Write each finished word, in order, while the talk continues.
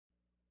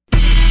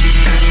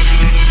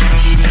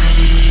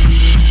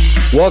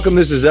Welcome.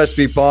 This is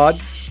SB Pod.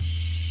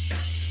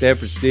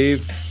 Stanford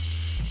Steve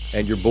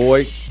and your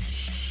boy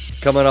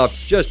coming off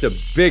just a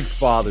big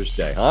Father's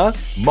Day, huh?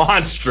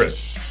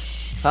 Monstrous.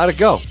 How'd it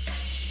go?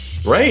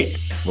 Great.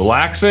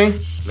 Relaxing.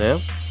 Yeah.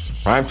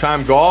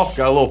 Primetime golf.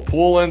 Got a little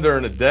pool in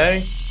during the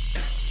day.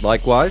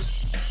 Likewise.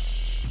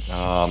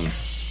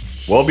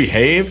 Well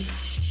behaved.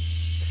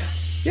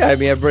 Yeah, I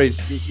mean, everybody's,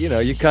 you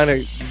get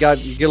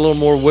a little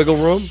more wiggle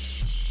room.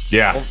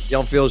 Yeah. You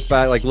don't feel as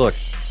bad. Like, look,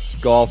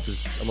 golf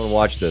is, I'm going to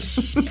watch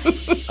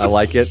this. I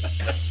like it.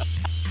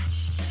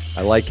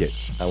 I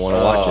want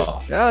to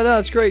watch it. Yeah, no,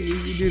 it's great.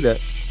 You do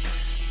that.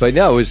 But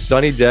no, it was a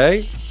sunny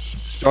day.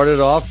 Started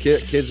off,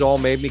 kids all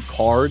made me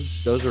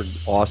cards. Those are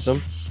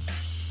awesome.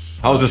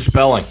 How's the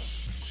spelling?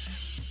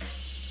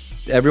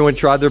 Everyone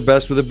tried their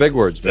best with the big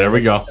words. Man. There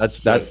we go.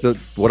 That's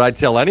what I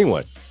tell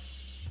anyone.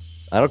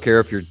 I don't care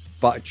if you're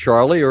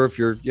Charlie or if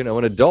you're,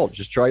 an adult.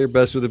 Just try your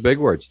best with the big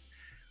words.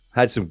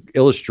 Had some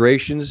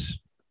illustrations.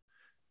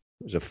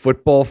 There's a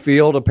football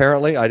field,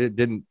 apparently. I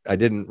didn't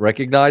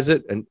recognize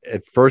it. And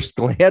at first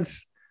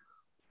glance,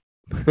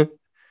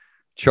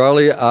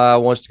 Charlie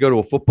wants to go to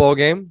a football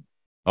game.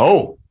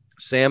 Oh.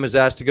 Sam is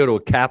asked to go to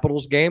a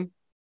Capitals game.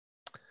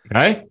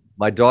 Okay.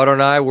 My daughter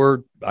and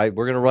we're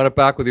going to run it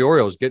back with the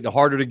Orioles. Getting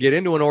harder to get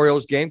into an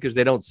Orioles game because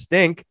they don't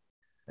stink.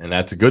 And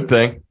that's a good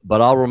thing.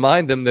 But I'll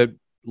remind them that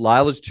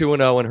Lila's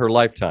 2-0 in her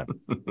lifetime.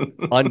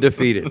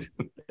 Undefeated.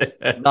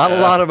 Not a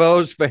lot of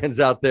O's fans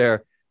out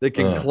there that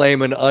can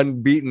claim an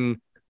unbeaten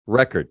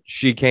record.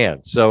 She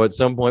can. So at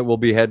some point we'll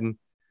be heading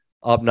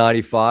up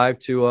 95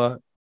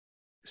 to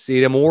see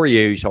them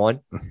Oreos on.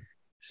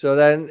 So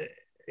then,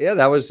 yeah,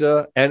 that was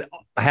and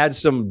had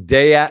some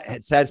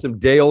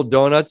day old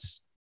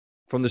donuts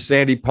from the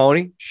Sandy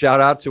Pony.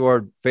 Shout out to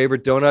our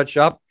favorite donut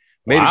shop.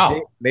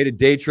 Made a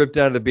day trip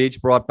down to the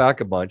beach, brought back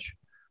a bunch.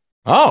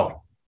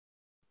 Oh.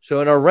 So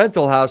in our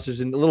rental house,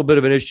 there's a little bit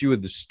of an issue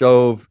with the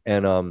stove,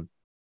 and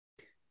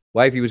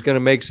wifey was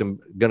going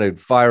to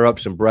fire up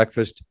some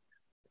breakfast,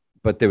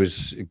 but there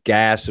was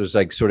gas. It was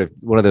like sort of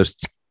one of those,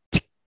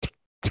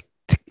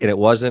 and it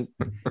wasn't.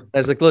 I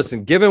was like,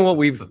 listen, given what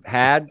we've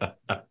had,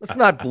 let's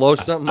not blow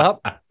something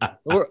up.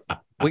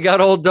 We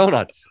got old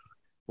donuts.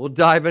 We'll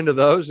dive into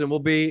those and we'll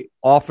be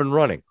off and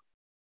running.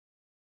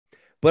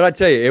 But I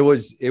tell you, it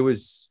was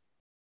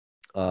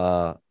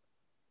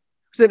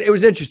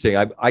interesting.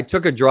 I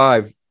took a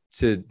drive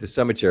to the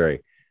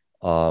cemetery,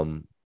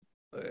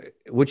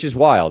 which is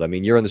wild. I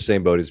mean, you're in the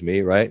same boat as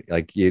me, right?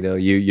 Like, you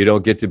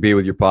don't get to be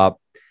with your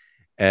pop.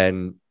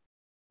 And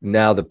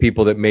now the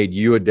people that made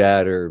you a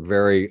dad are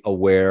very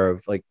aware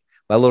of, like,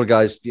 my little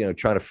guy's,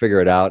 trying to figure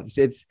it out.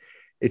 It's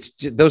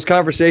those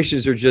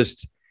conversations are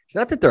just, it's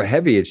not that they're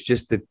heavy. It's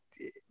just that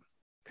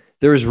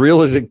they're as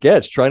real as it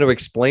gets, trying to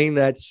explain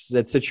that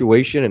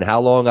situation and how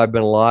long I've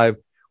been alive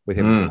with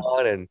him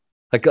on. And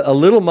like a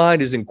little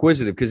mind is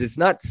inquisitive because it's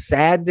not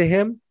sad to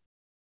him.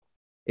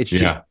 It's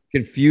just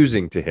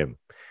confusing to hhim.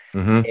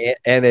 Mm-hmm.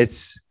 And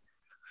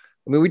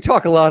we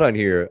talk a lot on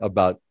here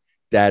about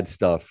dad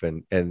stuff.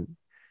 And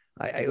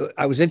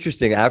I was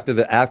interesting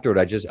afterward.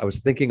 I was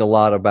thinking a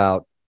lot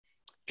about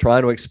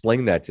trying to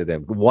explain that to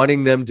them,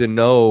 wanting them to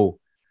know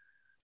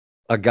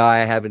a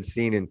guy I haven't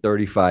seen in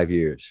 35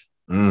 years.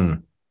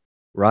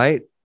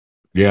 Right.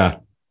 Yeah.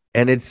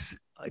 And it's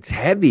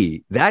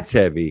heavy. That's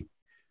heavy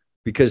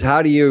because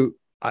how do you,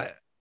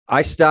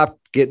 I stopped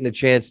getting a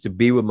chance to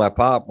be with my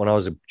pop when I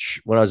was a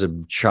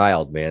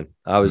child, man.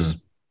 I was,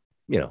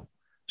 I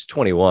was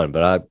 21,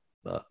 but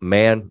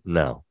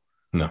no.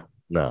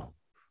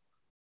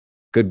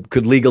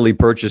 Could legally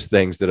purchase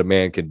things that a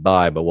man could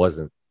buy, but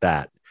wasn't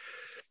that.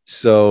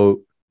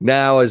 So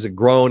now as a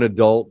grown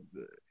adult,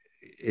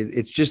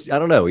 it's just, I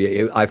don't know.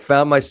 I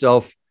found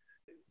myself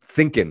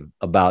thinking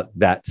about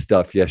that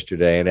stuff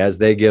yesterday. And as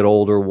they get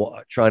older,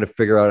 trying to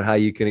figure out how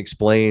you can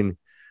explain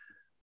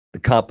the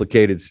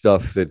complicated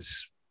stuff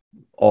that's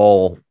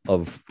all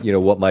of,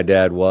 what my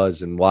dad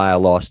was and why I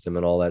lost him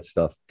and all that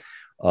stuff.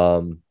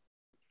 And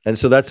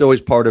so that's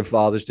always part of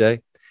Father's Day.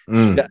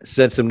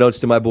 Sent some notes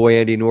to my boy,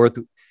 Andy North.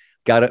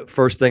 Got it.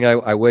 First thing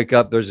I wake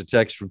up, there's a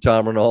text from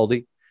Tom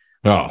Rinaldi.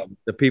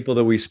 The people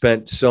that we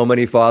spent so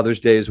many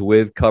Father's Days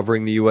with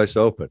covering the U.S.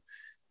 Open.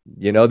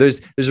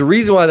 There's a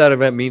reason why that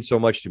event means so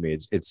much to me.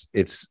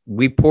 It's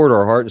we poured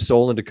our heart and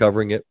soul into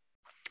covering it.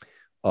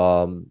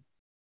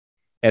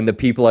 And the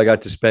people I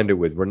got to spend it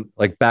with were,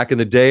 like, back in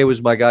the day, it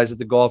was my guys at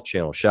the Golf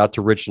Channel. Shout out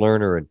to Rich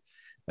Lerner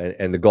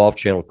and the Golf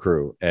Channel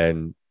crew.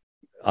 And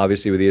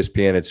obviously with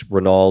ESPN, it's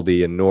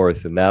Rinaldi and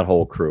North and that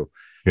whole crew.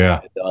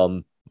 Yeah.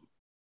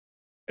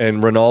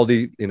 And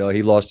Rinaldi,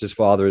 he lost his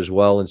father as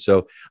well. And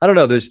so I don't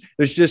know, there's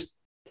just,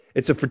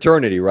 it's a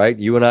fraternity, right?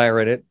 You and I are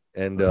in it.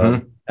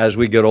 And as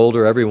we get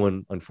older,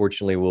 everyone,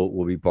 unfortunately,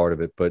 will be part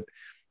of it. But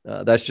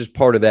that's just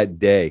part of that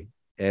day.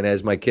 And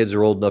as my kids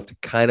are old enough to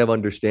kind of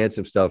understand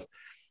some stuff,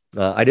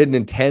 I didn't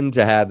intend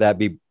to have that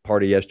be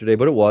part of yesterday,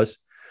 but it was.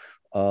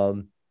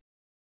 And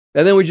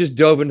then we just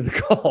dove into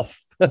the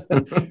golf.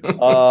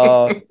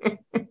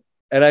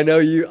 And I know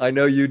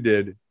you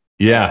did.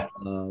 Yeah.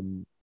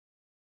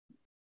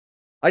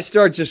 I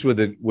start just with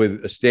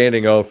a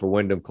standing O for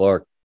Wyndham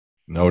Clark.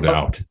 No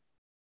doubt.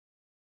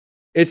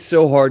 It's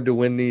so hard to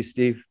win these,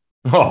 Steve.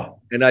 Oh,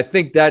 And I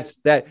think that's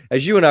that.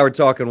 As you and I were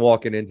talking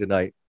walking in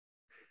tonight,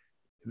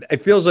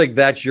 it feels like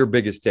that's your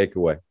biggest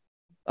takeaway.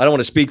 I don't want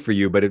to speak for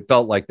you, but it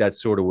felt like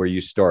that's sort of where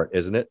you start,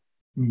 isn't it?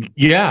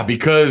 yeah,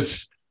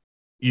 because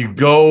you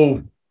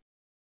go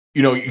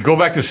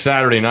back to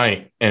Saturday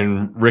night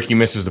and Ricky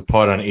misses the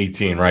putt on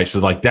 18, right? So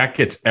like that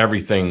gets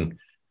everything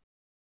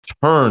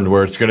turned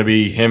where it's going to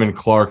be him and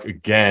Clark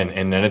again.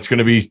 And then it's going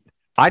to be.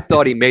 I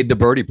thought he made the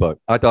birdie putt.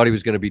 I thought he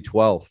was going to be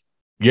 12.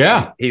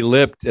 Yeah. He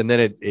lipped and then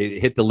it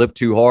hit the lip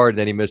too hard. And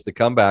then he missed the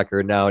comebacker.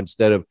 And now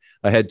instead of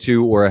ahead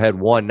 2 or ahead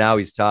 1, now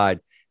he's tied.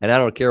 And I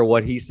don't care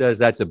what he says.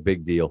 That's a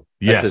big deal.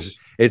 Yes.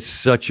 It's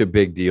such a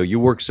big deal. You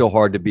work so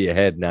hard to be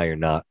ahead. Now you're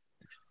not.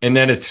 And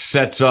then it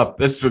sets up.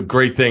 This is a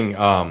great thing.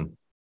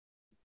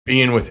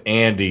 Being with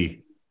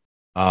Andy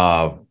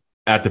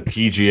at the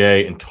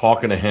PGA and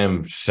talking to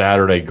him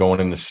Saturday going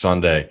into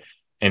Sunday.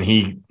 And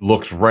he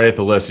looks right at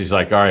the list. He's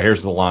like, all right,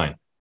 here's the line.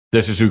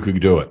 This is who could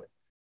do it.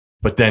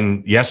 But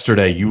then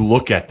yesterday, you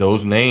look at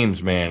those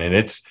names, man, and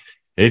it's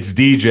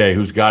DJ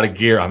who's got a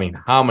gear. I mean,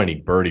 how many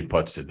birdie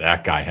putts did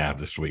that guy have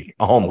this week?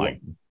 Oh my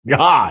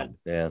God!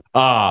 Yeah.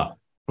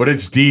 But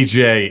it's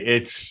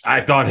DJ. I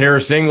thought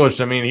Harris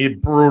English. I mean, he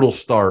had brutal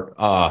start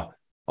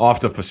off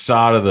the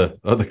facade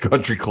of the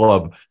country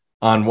club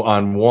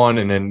on 1,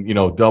 and then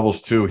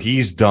doubles 2.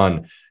 He's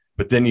done.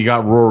 But then you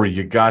got Rory,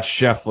 you got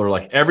Scheffler,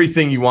 like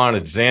everything you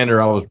wanted.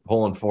 Xander, I was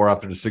pulling for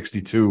after the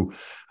 62.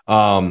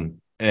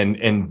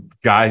 And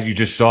guys, you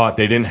just saw it.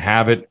 They didn't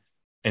have it,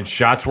 and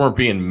shots weren't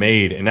being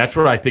made. And that's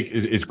what I think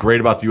is great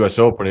about the U.S.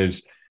 Open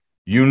is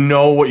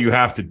what you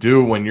have to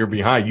do when you're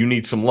behind. You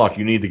need some luck.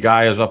 You need the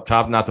guy who's up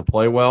top not to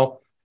play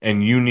well,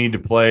 and you need to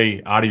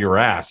play out of your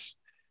ass.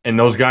 And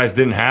those guys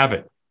didn't have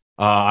it.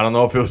 I don't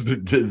know if it was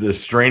the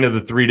strain of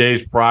the 3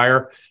 days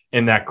prior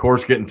and that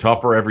course getting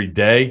tougher every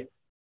day.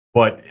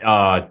 But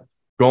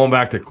going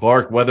back to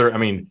Clark,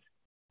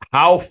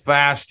 how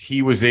fast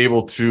he was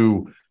able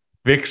to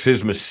fix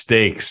his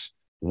mistakes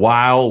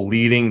while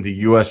leading the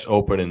U.S.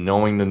 Open and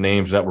knowing the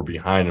names that were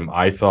behind him,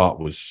 I thought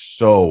was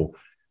so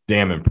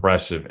damn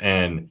impressive.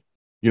 And,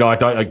 I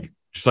thought,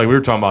 just like we were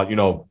talking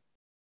about,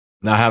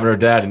 not having her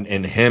dad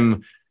and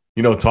him,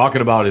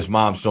 talking about his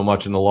mom so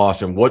much in the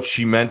loss and what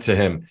she meant to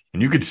him.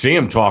 And you could see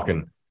him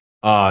talking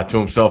to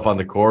himself on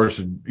the course.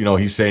 And,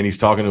 he's saying he's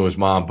talking to his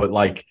mom.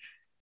 But,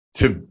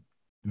 to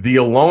the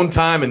alone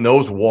time in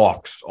those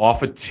walks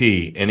off a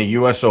tee in a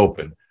U.S.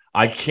 Open,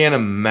 I can't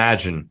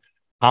imagine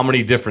how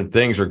many different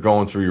things are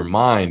going through your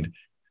mind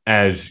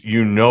as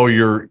you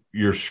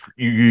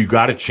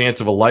got a chance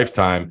of a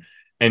lifetime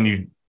and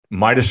you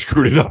might have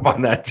screwed it up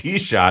on that tee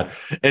shot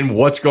and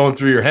what's going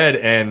through your head.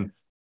 And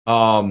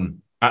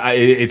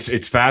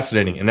it's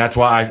fascinating. And that's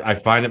why I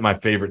find it my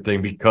favorite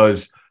thing,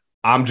 because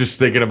I'm just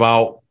thinking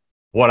about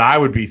what I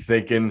would be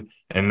thinking,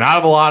 and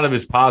not a lot of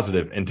it's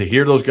positive. And to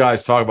hear those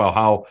guys talk about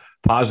how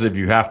positive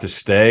you have to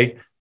stay,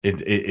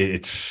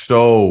 it's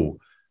so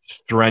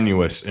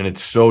strenuous and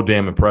it's so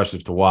damn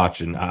impressive to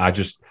watch. And I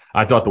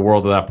thought the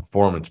world of that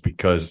performance,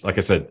 because like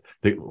I said,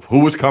 who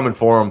was coming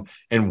for him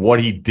and what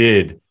he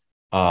did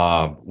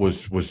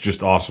was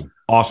just awesome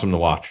to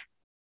watch.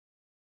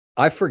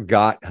 I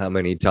forgot how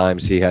many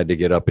times he had to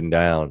get up and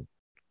down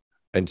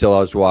until I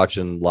was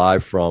watching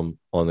live from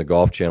on the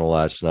Golf Channel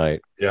last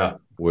night. Yeah,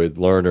 with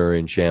Lerner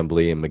and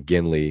Chambly and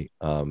McGinley,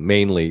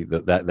 mainly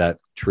that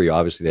trio.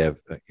 Obviously they have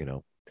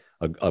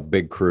a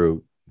big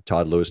crew.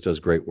 Todd Lewis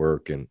does great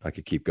work, and I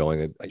could keep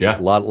going. Yeah,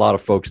 a lot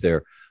of folks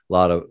there, a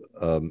lot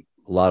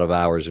of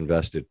hours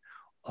invested.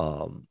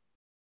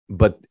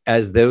 But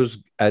as those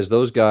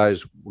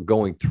guys were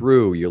going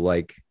through, you're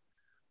like,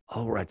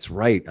 oh, that's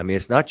right. I mean,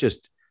 it's not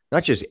just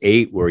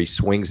 8 where he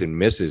swings and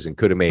misses and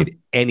could have made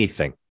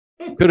anything.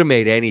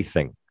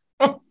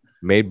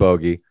 Made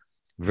bogey.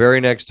 Very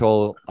next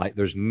hole,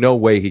 there's no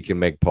way he can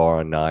make par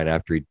on 9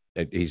 after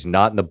he's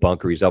not in the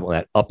bunker. He's up on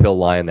that uphill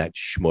line, that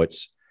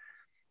schmutz.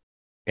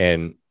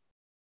 And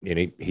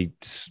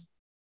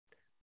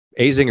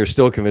Azinger's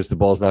still convinced the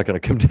ball's not going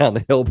to come down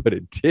the hill, but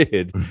it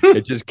did.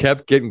 It just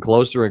kept getting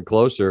closer and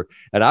closer.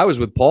 And I was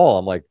with Paul.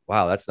 I'm like,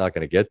 wow, that's not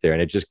going to get there.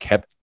 And it just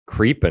kept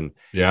creeping.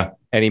 Yeah.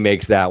 And he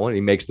makes that one.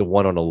 He makes the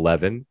one on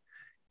 11.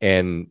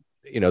 And,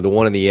 the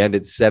one in the end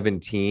at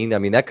 17. I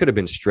mean, that could have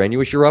been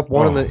strenuous. You're up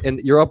one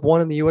you're up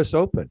one in the U.S.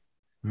 Open.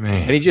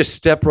 Man. And he just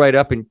stepped right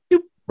up and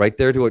right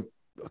there to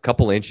a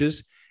couple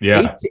inches.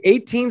 Yeah.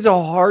 18's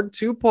a hard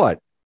 2-putt.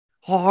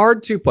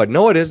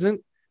 No, it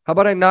isn't. How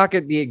about I knock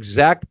it the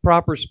exact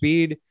proper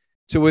speed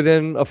to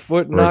within a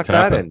foot and knock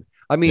that in?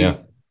 I mean,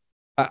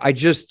 yeah.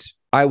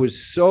 I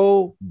was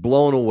so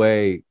blown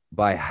away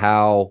by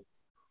how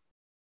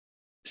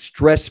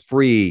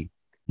stress-free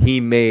he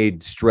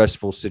made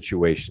stressful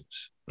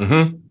situations.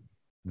 Mm-hmm.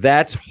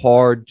 That's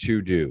hard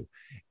to do.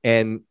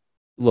 And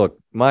look,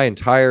 my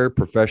entire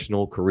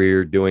professional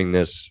career doing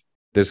this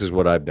is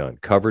what I've done.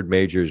 Covered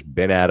majors,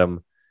 been at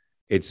them.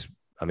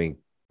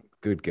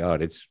 Good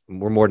God,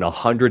 we're more than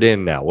 100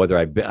 in now. Whether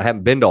I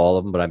haven't been to all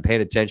of them, but I'm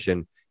paying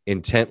attention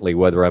intently,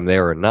 whether I'm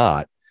there or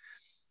not.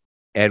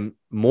 And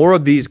more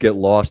of these get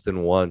lost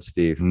than one,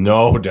 Steve.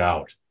 No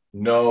doubt.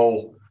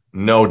 No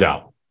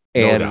doubt.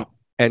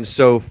 And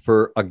so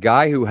for a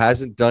guy who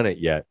hasn't done it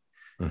yet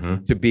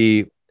to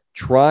be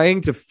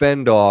trying to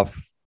fend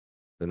off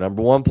the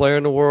number one player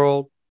in the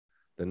world,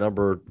 the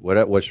number,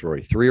 what's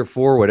Rory, 3 or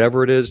 4,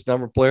 whatever it is,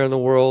 number player in the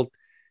world.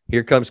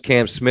 Here comes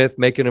Cam Smith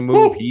making a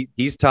move.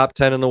 He's top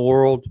 10 in the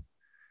world.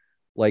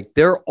 Like,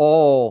 they're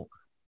all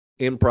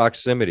in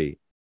proximity,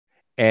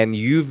 and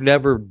you've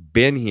never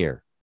been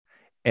here.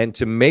 And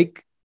to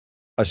make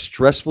a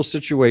stressful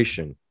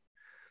situation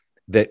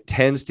that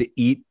tends to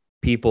eat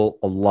people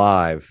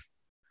alive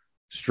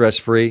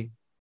stress-free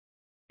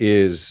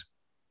is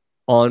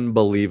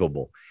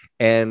unbelievable.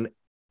 And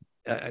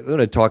I'm going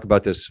to talk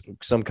about this,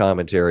 some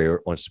commentary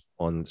on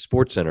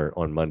SportsCenter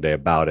on Monday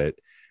about it.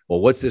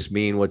 Well, what's this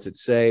mean? What's it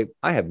say?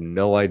 I have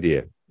no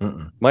idea.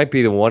 Might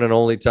be the one and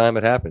only time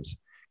it happens.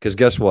 Because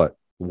guess what?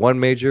 One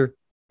major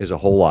is a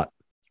whole lot.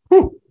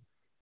 Whew.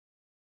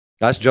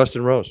 That's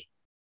Justin Rose.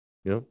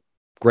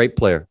 Great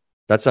player.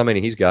 That's how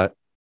many he's got.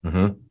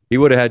 He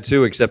would have had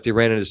 2, except he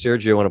ran into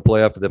Sergio in a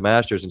playoff of the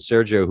Masters. And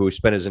Sergio, who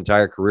spent his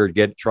entire career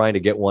trying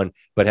to get one,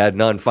 but had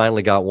none,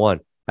 finally got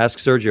one. Ask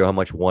Sergio how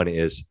much one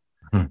is.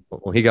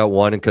 Well, he got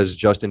 1 because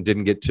Justin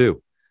didn't get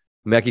 2.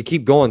 I mean, I could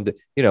keep going.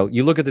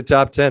 You look at the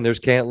top 10. There's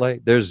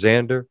Cantlay. There's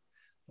Xander.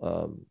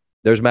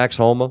 There's Max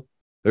Homa.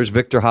 There's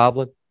Victor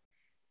Hovland.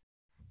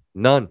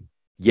 None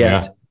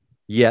yet.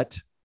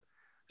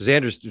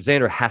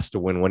 Xander has to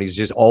win one. He's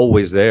just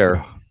always there.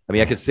 I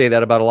mean, I could say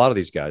that about a lot of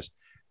these guys.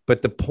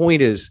 But the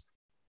point is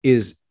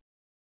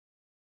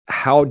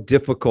how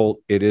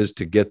difficult it is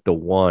to get the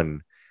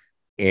one,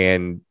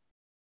 and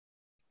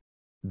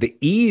the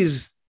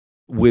ease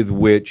with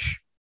which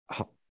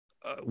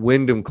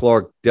Wyndham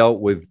Clark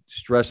dealt with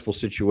stressful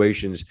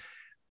situations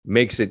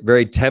makes it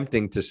very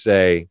tempting to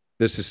say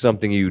this is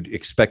something you'd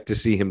expect to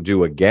see him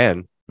do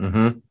again.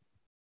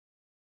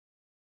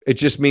 It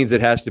just means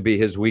it has to be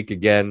his week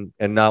again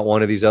and not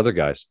one of these other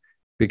guys,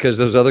 because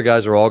those other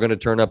guys are all going to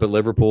turn up at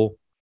Liverpool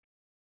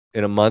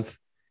in a month,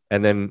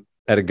 and then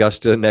at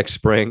Augusta next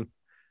spring,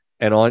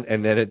 and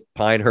then at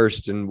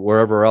Pinehurst and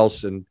wherever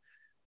else. And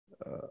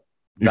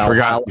you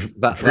forgot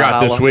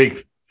this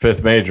week,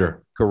 5th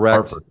major. Correct.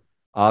 Hartford.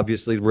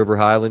 Obviously, River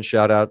Highland.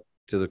 Shout out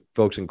to the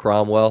folks in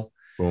Cromwell.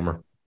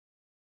 Boomer.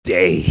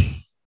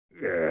 Day.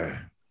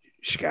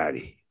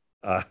 Scotty.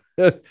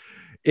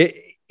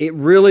 It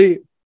really,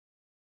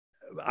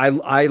 I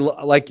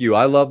like you.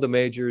 I love the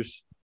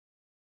majors.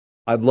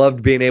 I've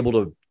loved being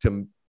able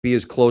to be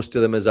as close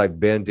to them as I've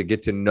been, to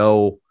get to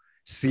know,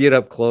 see it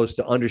up close,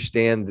 to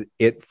understand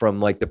it from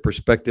like the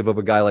perspective of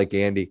a guy like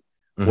Andy,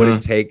 what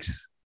it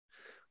takes,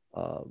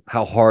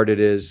 how hard it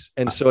is.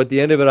 And so at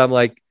the end of it, I'm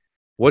like,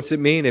 what's it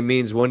mean? It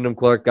means Wyndham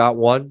Clark got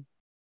one.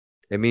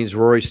 It means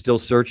Rory's still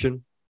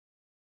searching.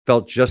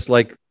 Felt just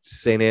like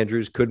St.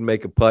 Andrews, couldn't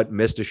make a putt,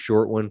 missed a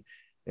short one,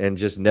 and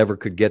just never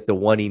could get the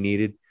one he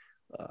needed.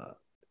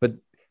 But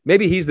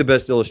maybe he's the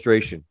best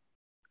illustration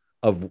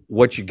of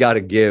what you got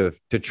to give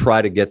to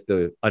try to get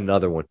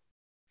another one.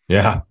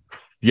 Yeah.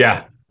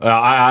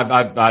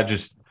 I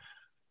just,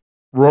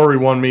 Rory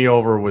won me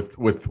over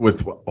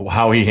with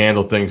how he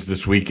handled things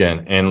this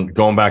weekend. And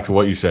going back to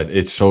what you said,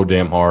 it's so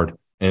damn hard,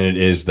 and it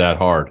is that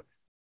hard.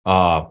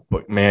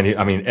 But man,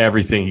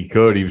 everything he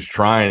could, he was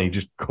trying. He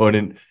just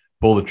couldn't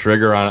pull the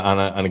trigger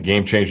on a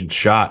game changing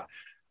shot.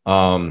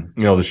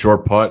 The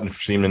short putt and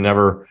seemed to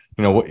never.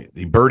 He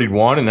birdied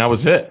one, and that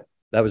was it.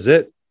 That was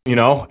it. You're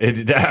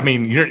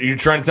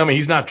trying to tell me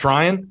he's not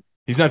trying?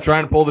 He's not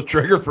trying to pull the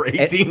trigger for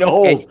 18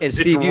 holes. And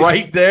Steve, it's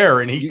right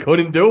there, and he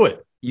couldn't do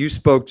it. You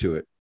spoke to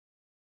it.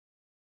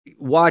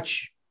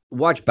 Watch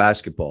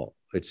basketball.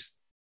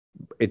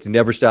 It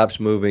never stops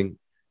moving.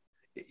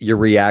 You're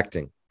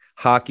reacting.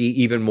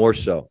 Hockey, even more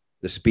so.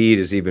 The speed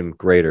is even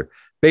greater.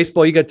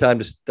 Baseball, you got time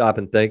to stop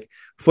and think.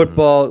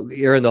 Football,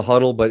 you're in the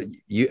huddle, but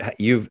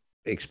you've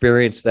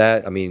experienced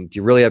that. I mean, do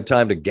you really have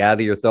time to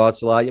gather your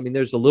thoughts a lot? I mean,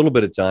 there's a little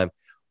bit of time.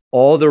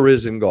 All there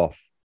is in golf,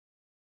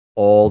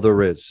 all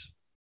there is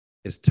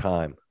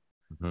time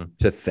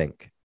to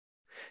think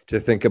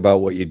about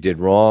what you did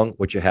wrong,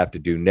 what you have to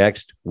do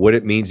next, what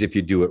it means if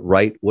you do it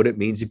right, what it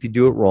means if you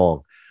do it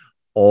wrong.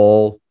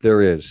 All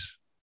there is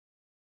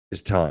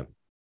time,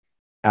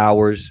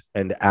 hours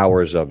and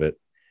hours of it.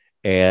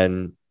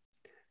 And,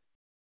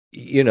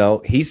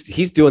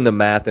 he's doing the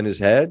math in his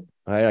head.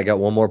 All right, I got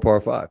one more par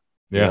 5.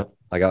 Yeah.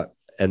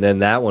 And then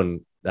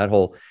that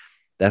whole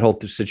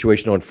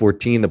situation on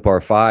 14, the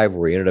par 5,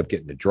 where he ended up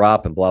getting a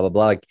drop and blah, blah,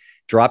 blah,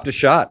 dropped a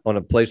shot on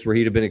a place where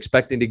he'd have been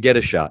expecting to get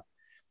a shot.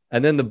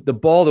 And then the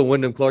ball that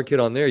Wyndham Clark hit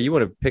on there, you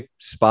want to pick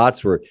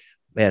spots where,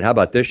 man, how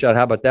about this shot?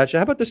 How about that shot?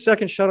 How about the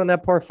second shot on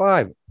that par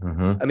 5?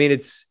 I mean,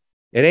 it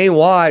ain't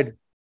wide.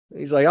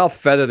 He's like, I'll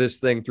feather this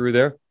thing through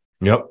there.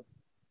 Yep.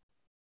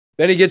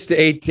 Then he gets to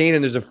 18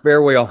 and there's a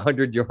fairway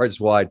 100 yards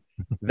wide.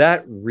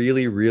 That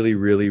really, really,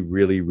 really,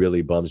 really,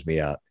 really bums me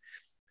out.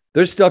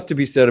 There's stuff to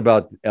be said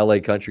about LA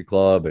Country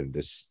Club and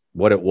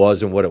what it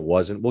was and what it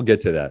wasn't. We'll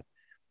get to that.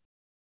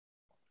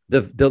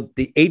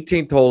 The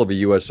 18th hole of a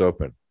U.S.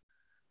 Open,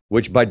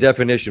 which by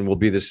definition will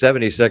be the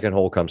 72nd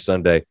hole come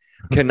Sunday,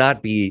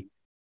 cannot be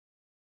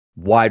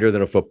wider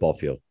than a football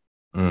field.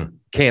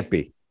 Can't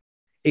be.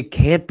 It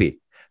can't be.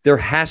 There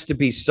has to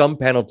be some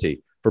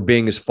penalty for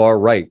being as far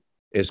right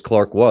as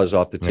Clark was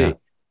off the tee,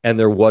 and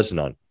there was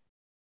none.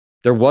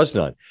 There was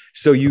none.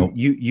 So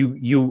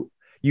you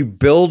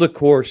build a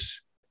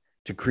course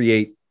to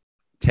create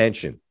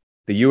tension.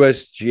 The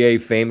USGA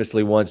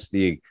famously wants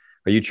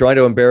are you trying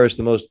to embarrass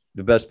the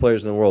best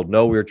players in the world?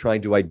 No, we're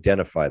trying to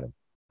identify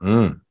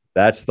them.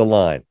 That's the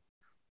line.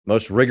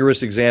 Most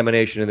rigorous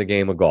examination in the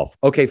game of golf.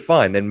 Okay,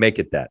 fine, then make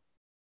it that.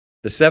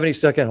 The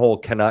 72nd hole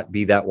cannot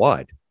be that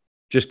wide.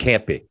 Just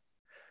can't be.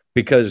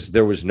 Because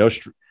there was no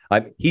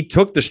he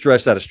took the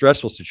stress out of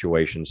stressful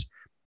situations.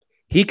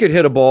 He could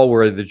hit a ball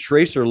where the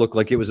tracer looked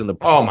like it was in the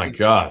oh my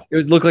God.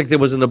 It looked like it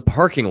was in the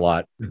parking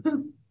lot.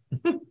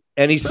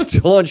 And he's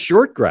still on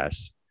short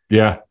grass.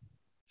 Yeah.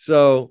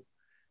 So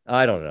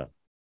I don't know.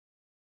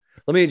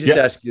 Let me just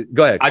ask you.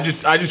 Go ahead. I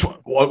just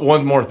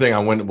one more thing.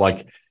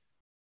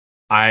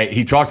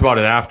 He talked about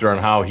it after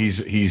and how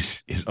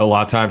he's a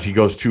lot of times he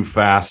goes too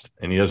fast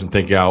and he doesn't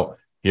think out.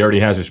 He already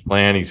has his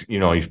plan. He's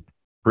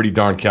pretty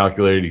darn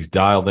calculated. He's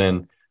dialed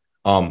in,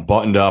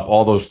 buttoned up,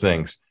 all those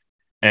things.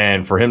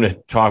 And for him to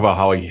talk about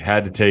how he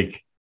had to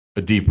take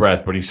a deep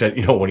breath, but he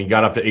said, when he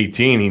got up to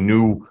 18, he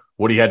knew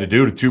what he had to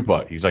do to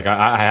two-putt. He's like,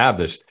 I have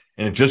this.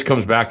 And it just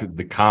comes back to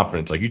the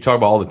confidence. Like you talk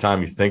about all the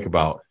time, you think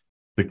about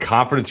the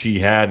confidence he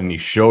had and he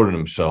showed in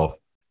himself.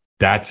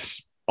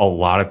 That's a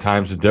lot of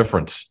times the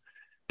difference.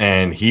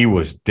 And he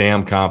was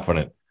damn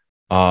confident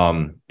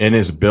in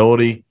his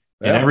ability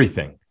and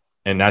everything.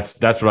 And that's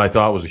what I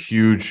thought was a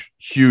huge,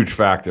 huge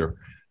factor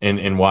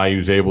in why he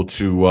was able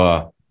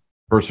to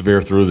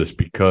persevere through this,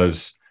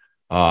 because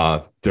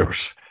there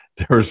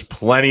was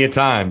plenty of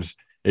times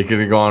it could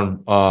have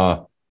gone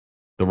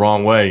the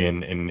wrong way.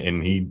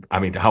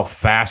 And how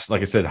fast,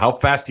 like I said, how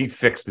fast he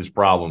fixed his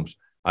problems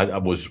I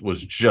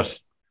was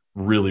just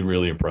really,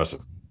 really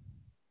impressive.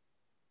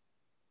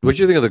 What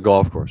do you think of the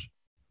golf course?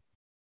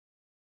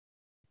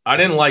 I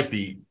didn't like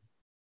the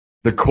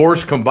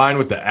course combined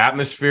with the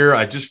atmosphere.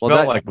 I just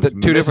felt like it was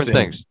two different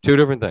things.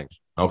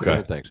 Okay.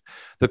 Different things.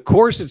 The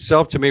course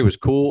itself to me was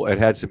cool. It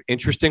had some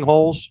interesting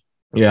holes.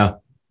 Yeah.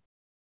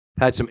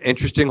 Had some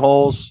interesting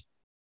holes.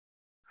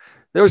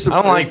 There was some.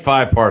 I don't like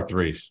 5 par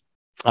 3s.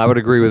 I would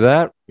agree with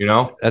that.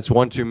 That's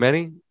one too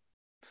many.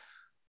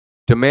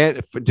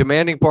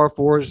 Demanding par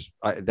 4s,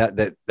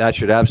 that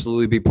should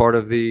absolutely be part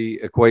of the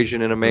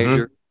equation in a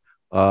major.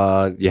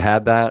 You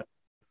had that.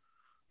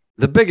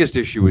 The biggest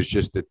issue was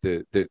just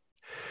that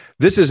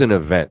this is an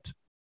event.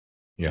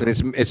 Yeah. And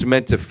it's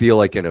meant to feel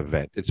like an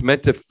event. It's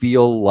meant to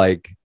feel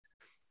like,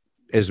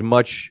 as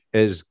much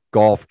as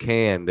golf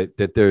can,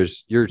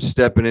 that you're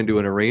stepping into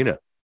an arena.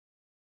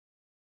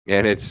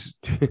 And it's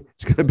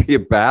going to be a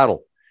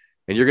battle.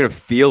 And you're going to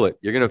feel it.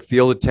 You're going to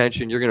feel the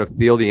tension. You're going to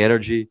feel the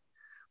energy.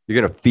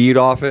 You're going to feed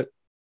off it.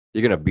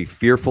 You're going to be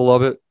fearful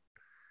of it.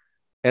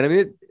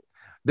 And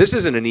this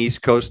isn't an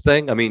East Coast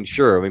thing.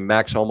 Sure.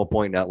 Max Homa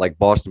pointing out like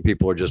Boston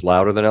people are just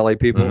louder than LA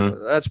people.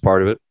 Mm-hmm. That's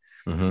part of it.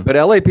 Mm-hmm. But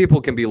LA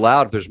people can be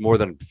loud if there's more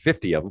than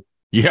 50 of them.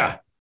 Yeah.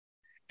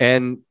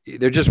 And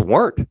there just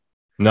weren't.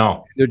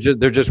 No. There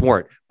just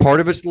weren't. Part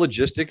of it's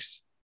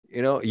logistics.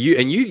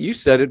 You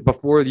said it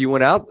before you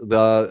went out,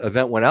 the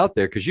event went out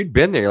there, because you'd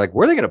been there. You're like,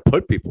 where are they going to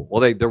put people?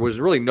 Well, there was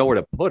really nowhere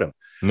to put them.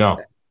 No.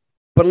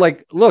 But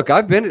look,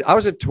 I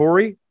was at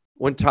Torrey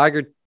when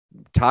Tiger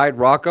tied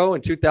Rocco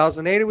in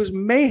 2008. It was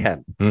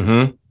mayhem.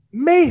 Mm-hmm.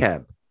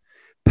 Mayhem.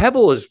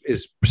 Pebble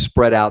is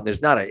spread out, and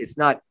it's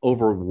not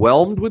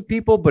overwhelmed with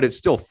people, but it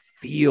still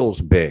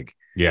feels big.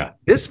 Yeah.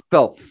 This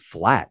felt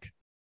flat.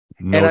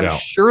 No and I'm doubt.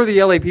 sure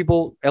the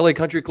LA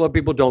Country Club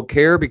people don't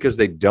care, because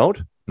they don't.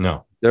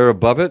 No. They're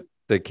above it.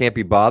 They can't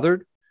be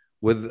bothered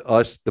with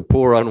us, the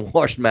poor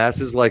unwashed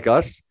masses like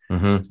us.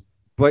 Mm-hmm.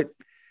 But,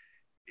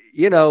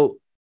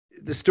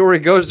 the story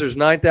goes, there's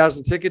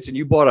 9,000 tickets and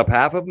you bought up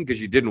half of them because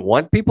you didn't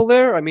want people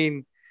there.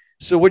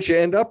 So what you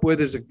end up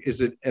with is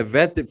an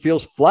event that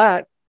feels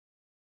flat.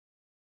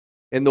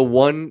 And the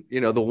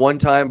one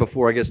time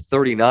before, I guess,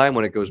 39,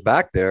 when it goes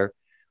back there,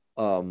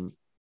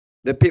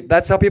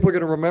 that's how people are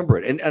going to remember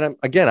it. And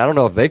again, I don't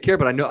know if they care,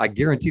 but I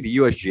guarantee the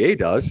USGA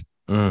does.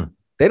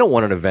 They don't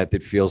want an event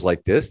that feels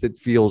like this, that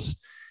feels,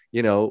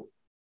 and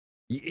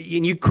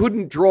you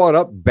couldn't draw it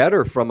up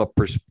better from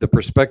the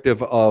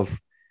perspective of,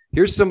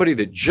 here's somebody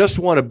that just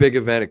won a big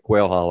event at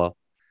Quail Hollow.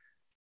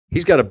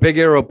 He's got a big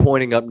arrow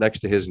pointing up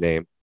next to his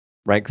name,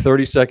 ranked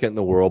 32nd in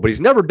the world, but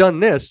he's never done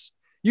this.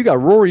 You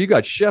got Rory, you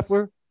got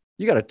Scheffler,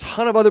 you got a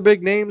ton of other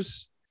big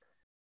names,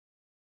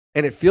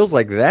 and it feels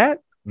like that.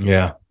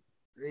 Yeah.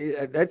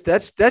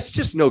 That's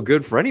just no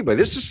good for anybody.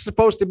 This is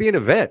supposed to be an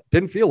event.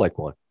 Didn't feel like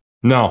one.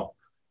 No.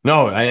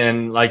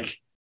 And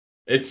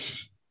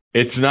it's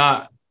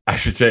not, I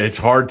should say, it's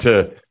hard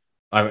to,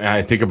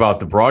 I think about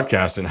the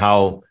broadcast and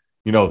how,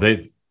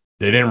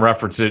 they didn't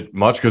reference it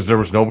much because there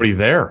was nobody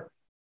there.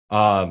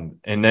 And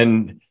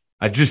then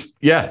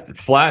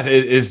flat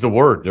is the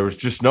word. There was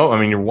just no, I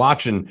mean, you're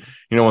watching,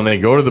 when they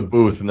go to the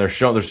booth and they're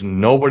showing, there's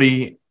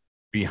nobody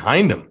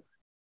behind them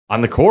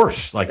on the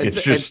course. Like,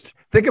 it's just.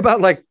 Think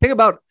about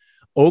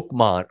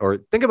Oakmont, or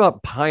think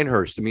about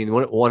Pinehurst. I mean,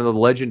 one of the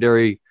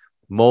legendary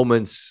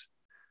moments,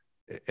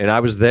 and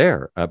I was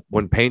there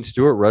when Payne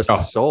Stewart, rest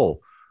his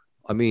soul.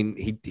 I mean,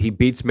 he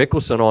beats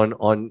Mickelson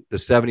on the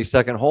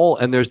 72nd hole,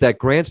 and there's that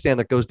grandstand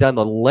that goes down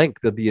the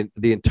length of the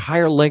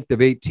entire length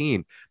of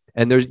 18.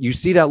 And you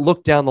see that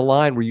look down the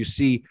line where you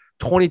see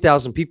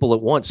 20,000 people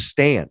at once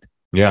stand.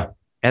 Yeah.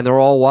 And they're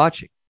all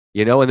watching,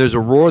 and there's a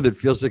roar that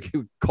feels like it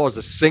would cause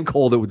a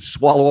sinkhole that would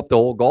swallow up the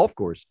whole golf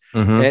course.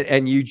 Mm-hmm.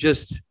 And you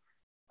just,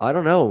 I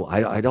don't know.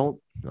 I don't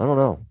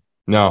know.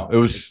 No, it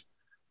was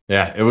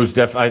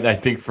definitely, I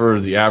think for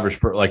the average,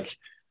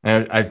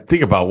 I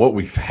think about what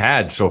we've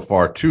had so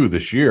far too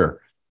this year.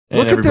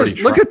 And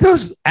look at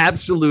those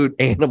absolute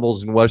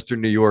animals in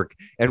Western New York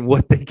and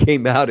what they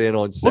came out in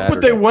on Saturday. Look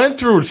what they went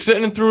through,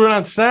 sitting through it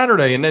on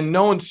Saturday, and then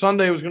knowing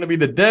Sunday was going to be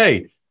the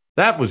day.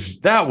 That was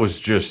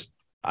just,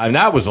 and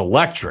that was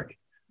electric.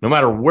 No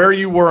matter where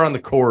you were on the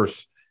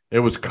course, it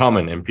was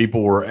coming, and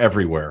people were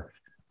everywhere.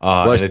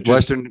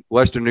 Western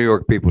New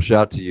York people,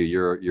 shout to you.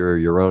 You're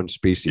your own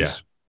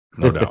species.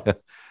 Yeah, no doubt.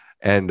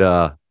 And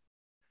that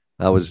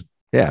was,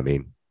 I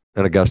mean,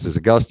 and Augusta's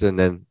Augusta, and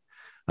then,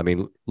 I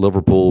mean,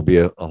 Liverpool will be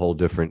a whole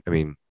different. I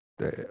mean,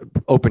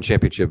 Open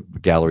Championship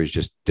gallery is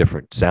just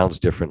different, sounds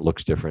different,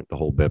 looks different, the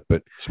whole bit.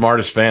 But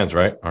smartest fans,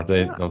 right? Aren't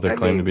they? Don't they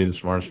claim to be the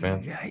smartest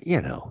fans?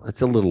 Yeah,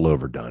 it's a little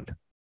overdone.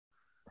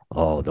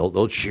 Oh,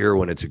 they'll cheer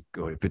when if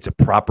it's a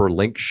proper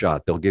link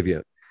shot. They'll give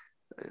you,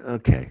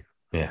 okay,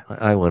 yeah.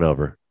 I went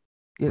over.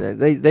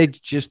 They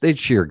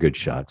cheer good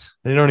shots.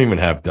 They don't even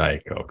have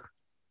Diet Coke.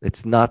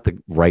 It's not the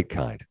right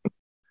kind.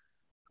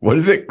 What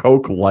is it?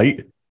 Coke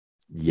Light?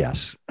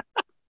 Yes.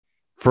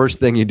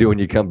 First thing you do when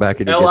you come back,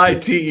 and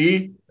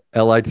LITE.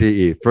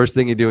 LITE. First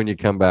thing you do when you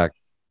come back,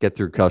 get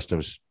through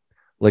customs,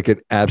 like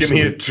an absolute.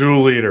 Give me a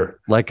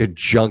 2-liter, like a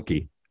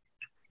junkie.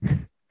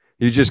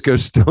 You just go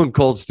Stone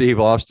Cold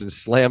Steve Austin,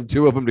 slam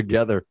two of them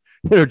together.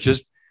 They're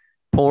just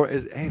pouring.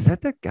 Is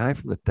that guy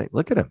from the thing?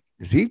 Look at him.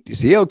 Is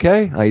he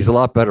okay? He's a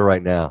lot better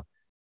right now.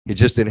 He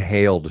just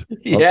inhaled.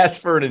 He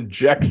asked for an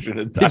injection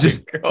of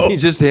Diet Coke. He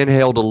just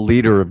inhaled a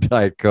liter of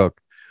Diet Coke.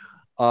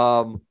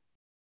 All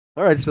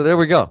right, so there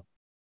we go.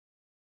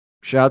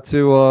 Shout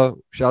to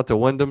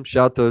Wyndham.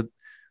 Shout to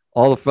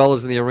all the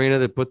fellas in the arena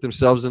that put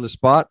themselves in the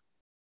spot.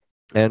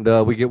 And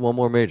we get one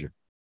more major.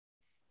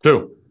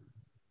 2.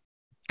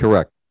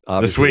 Correct.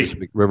 This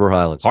week. River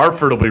Highlands.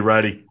 Hartford will be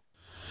ready.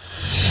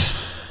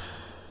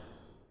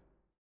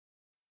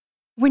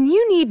 When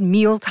you need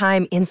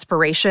mealtime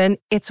inspiration,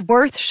 it's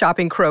worth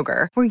shopping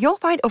Kroger, where you'll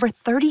find over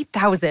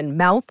 30,000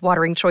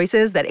 mouth-watering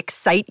choices that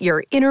excite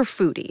your inner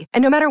foodie.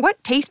 And no matter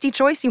what tasty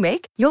choice you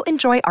make, you'll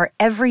enjoy our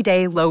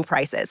everyday low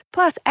prices,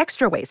 plus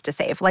extra ways to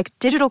save, like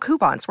digital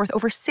coupons worth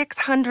over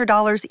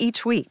 $600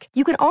 each week.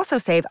 You can also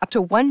save up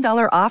to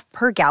 $1 off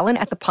per gallon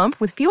at the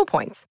pump with fuel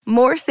points.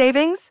 More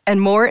savings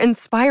and more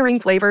inspiring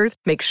flavors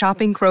make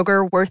shopping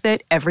Kroger worth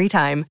it every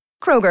time.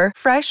 Kroger,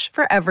 fresh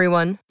for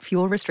everyone.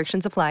 Fuel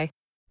restrictions apply.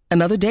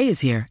 Another day is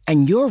here,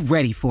 and you're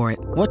ready for it.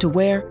 What to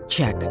wear?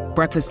 Check.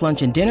 Breakfast,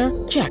 lunch, and dinner?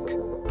 Check.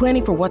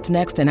 Planning for what's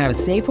next and how to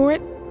save for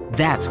it?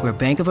 That's where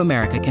Bank of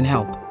America can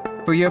help.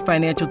 For your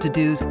financial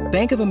to-dos,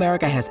 Bank of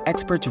America has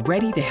experts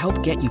ready to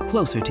help get you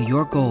closer to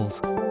your goals.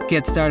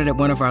 Get started at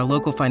one of our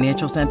local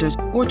financial centers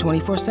or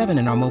 24/7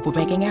 in our mobile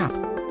banking app.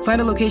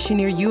 Find a location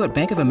near you at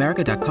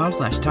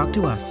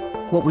bankofamerica.com/talktous.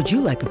 What would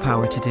you like the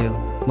power to do?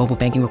 Mobile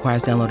banking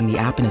requires downloading the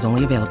app and is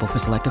only available for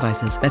select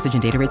devices. Message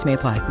and data rates may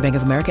apply. Bank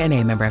of America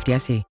N.A., member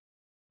FDIC.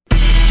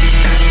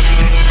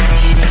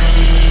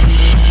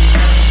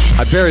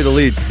 I bury the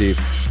lead, Steve.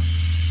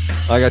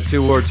 I got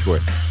 2 words for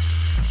it.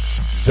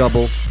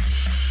 Double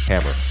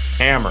hammer.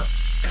 Hammer.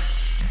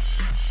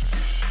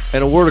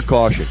 And a word of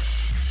caution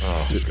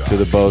to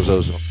the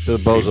bozos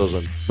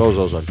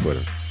on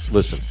Twitter.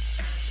 Listen,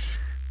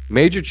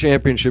 major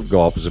championship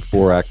golf is a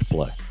 4-act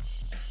play.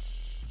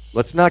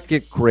 Let's not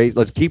get crazy.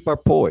 Let's keep our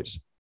poise.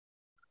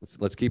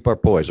 Let's keep our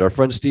poise. Our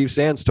friend Steve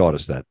Sands taught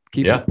us that.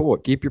 Keep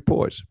your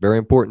poise. Very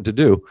important to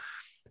do.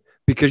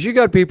 Because you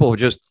got people who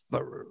just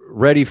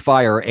ready,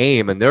 fire,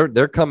 aim, and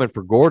they're coming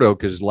for Gordo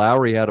because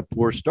Lowry had a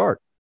poor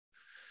start.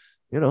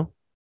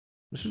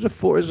 This is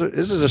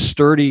a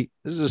sturdy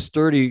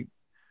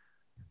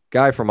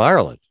guy from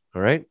Ireland.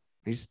 All right,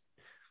 he's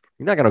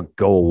not going to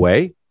go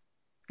away.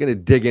 He's going to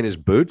dig in his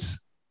boots.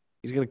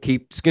 He's going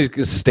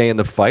to stay in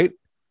the fight.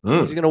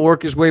 He's going to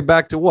work his way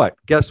back to what?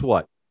 Guess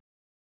what?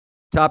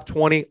 Top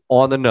 20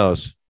 on the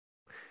nose.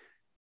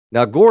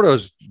 Now,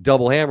 Gordo's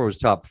double hammer was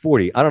top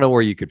 40. I don't know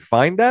where you could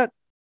find that,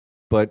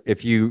 but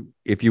if you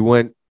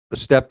went a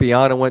step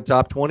beyond and went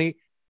top 20,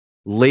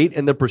 late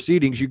in the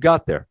proceedings, you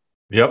got there.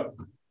 Yep.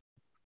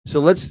 So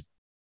let's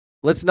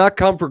not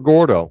come for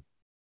Gordo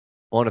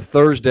on a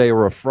Thursday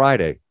or a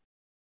Friday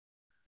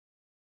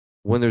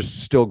when there's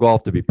still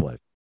golf to be played.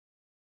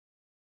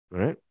 All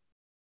right?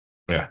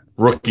 Yeah.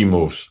 Rookie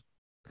moves.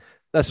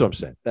 That's what I'm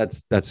saying.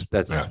 That's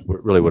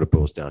really what it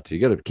boils down to.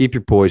 You got to keep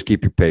your poise,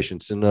 keep your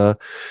patience, and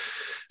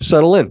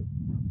settle in.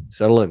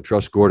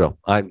 Trust Gordo.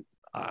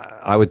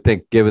 I would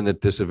think, given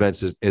that this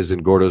event is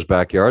in Gordo's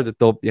backyard, that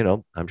they'll,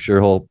 I'm sure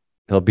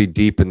he'll be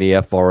deep in the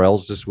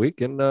FRLs this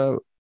week. And I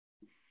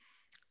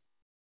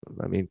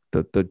mean,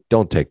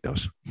 don't take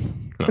those.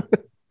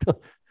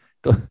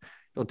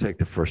 don't take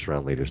the first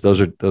round leaders. Those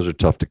are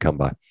tough to come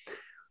by.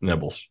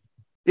 Nibbles.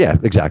 Yeah,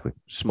 exactly.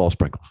 Small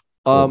sprinkles.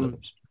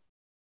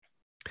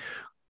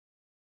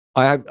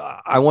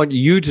 I want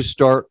you to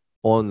start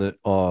on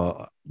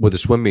the with the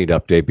swim meet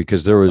update,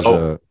 because there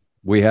was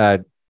we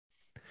had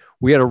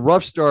a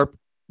rough start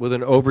with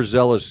an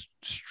overzealous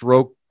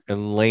stroke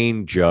and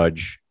lane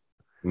judge,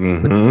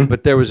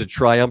 but there was a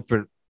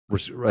triumphant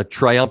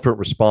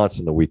response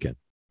in the weekend.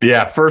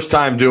 Yeah, first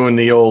time doing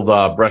the old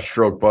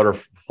breaststroke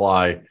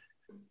butterfly,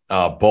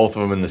 both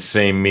of them in the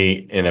same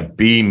meet, in a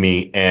B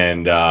meet,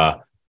 and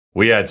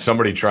we had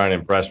somebody trying to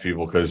impress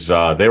people because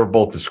they were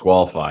both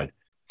disqualified.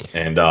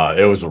 And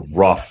it was a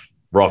rough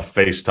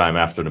FaceTime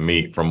after the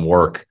meet from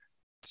work,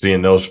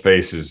 seeing those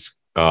faces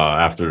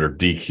after their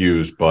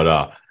DQs.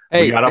 But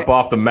we got up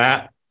off the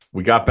mat.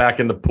 We got back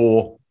in the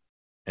pool.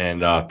 And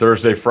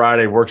Thursday,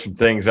 Friday, worked some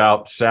things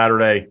out.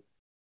 Saturday,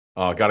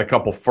 got a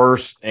couple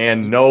firsts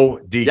and no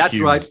DQs.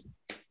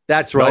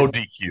 That's right. No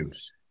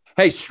DQs.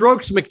 Hey,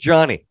 Strokes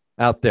McJohnny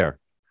out there.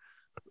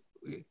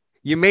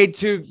 You made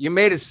a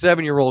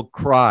 7-year-old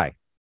cry,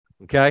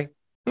 okay,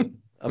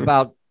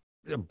 about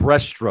a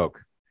breaststroke.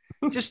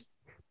 Just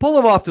pull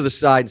him off to the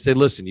side and say,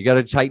 listen, you got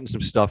to tighten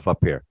some stuff up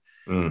here.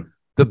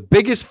 The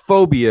biggest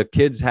phobia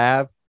kids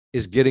have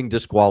is getting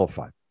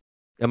disqualified.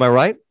 Am I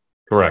right?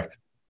 Correct.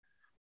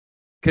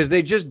 Because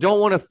they just don't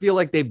want to feel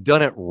like they've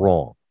done it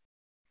wrong.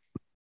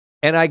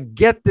 And I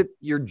get that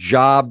your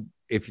job,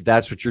 if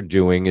that's what you're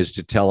doing, is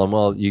to tell them,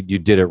 well, you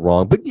did it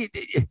wrong. But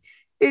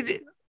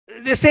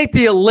this ain't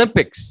the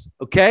Olympics,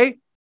 okay?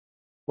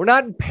 We're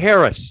not in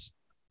Paris,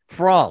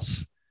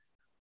 France.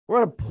 We're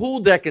on a pool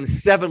deck in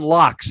 7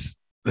 locks.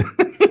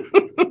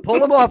 Pull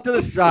them off to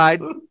the side.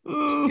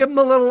 Give them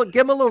a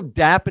little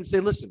dap and say,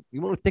 listen,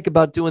 you want to think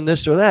about doing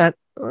this or that?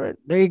 All right,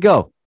 there you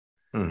go.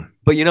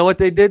 But you know what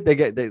they did?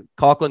 The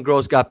Coughlin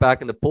girls got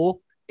back in the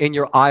pool. In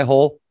your eye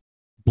hole,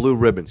 blue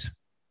ribbons.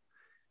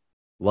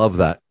 Love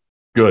that.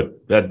 Good.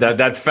 That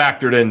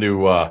factored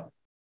into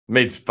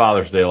made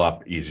Father's Day a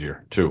lot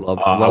easier too.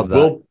 Love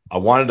that. I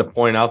wanted to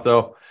point out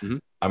though,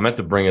 I meant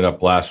to bring it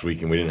up last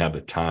week and we didn't have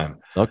the time.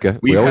 Okay.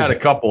 We've had a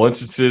couple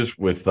instances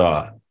with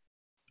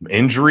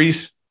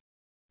injuries.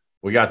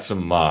 We got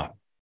some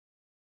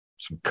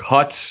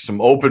cuts,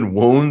 some open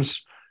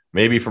wounds,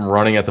 maybe from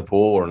running at the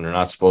pool, or they're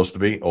not supposed to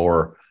be,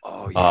 or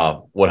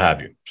what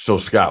have you. So,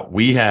 Scott,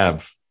 we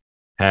have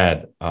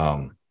had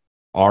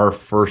our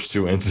first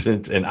 2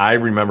 incidents, and I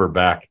remember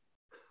back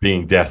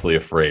being deathly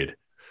afraid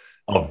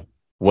of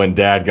when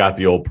Dad got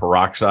the old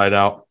peroxide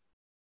out.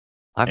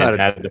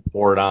 Had to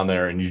pour it on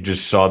there, and you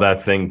just saw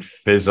that thing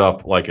fizz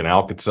up like an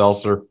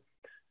Alka-Seltzer.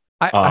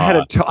 I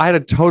had a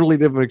totally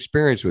different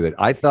experience with it.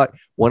 I thought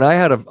when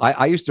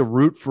I used to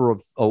root for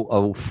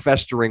a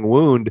festering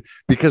wound,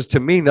 because to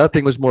me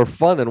nothing was more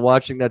fun than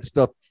watching that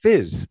stuff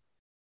fizz.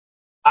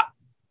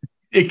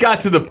 It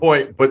got to the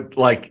point, but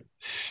like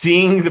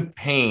seeing the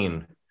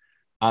pain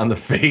on the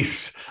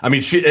face. I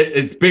mean,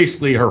 it's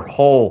basically her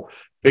whole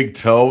big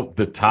toe.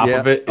 The top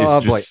of it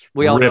is just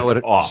we all know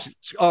it off.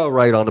 Oh,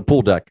 right on the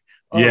pool deck.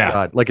 Oh, yeah,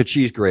 God, like a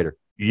cheese grater.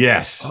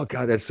 Yes. Oh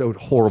God, that's so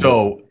horrible.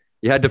 So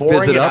you had to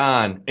fizz it up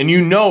on, and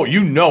you know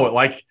it.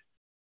 Like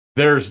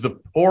there's the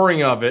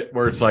pouring of it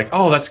where it's like,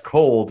 oh, that's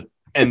cold,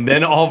 and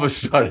then all of a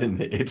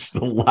sudden it's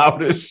the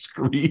loudest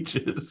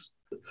screeches.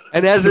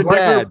 And as a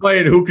dad,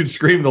 playing who can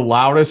scream the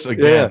loudest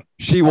again. Yeah,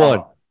 she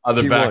won on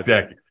the back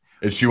deck,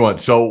 and she won.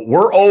 So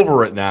we're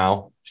over it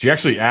now. She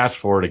actually asked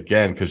for it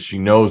again because she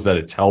knows that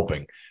it's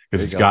helping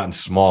because it's gotten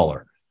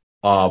smaller.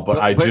 But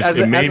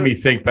it made me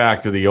think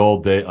back to the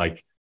old day.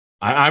 Like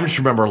I just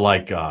remember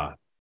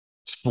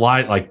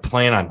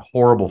playing on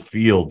horrible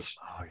fields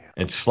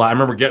and slide. I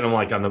remember getting them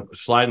like on the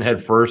sliding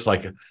head first,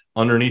 like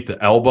underneath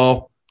the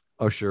elbow.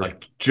 Oh, sure.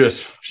 Like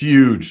just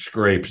huge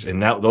scrapes.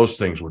 And those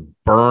things would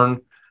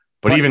burn.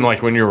 But even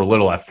like when you were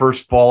little, that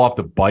first fall off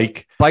the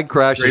bike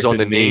crashes on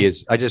the knee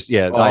is I just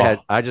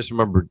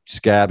remember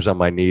scabs on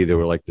my knee that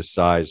were like the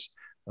size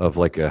of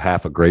like a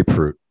half a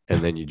grapefruit.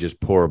 And then you just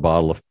pour a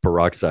bottle of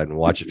peroxide and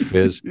watch it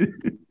fizz.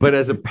 But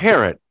as a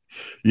parent,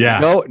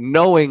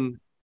 knowing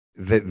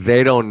that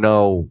they don't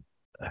know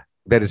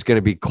that it's going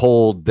to be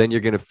cold, then you're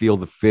going to feel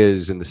the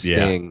fizz and the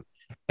sting.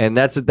 And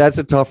that's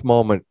a tough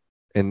moment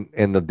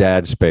in the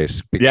dad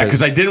space.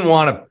 Because I didn't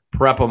want to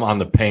prep them on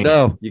the pain.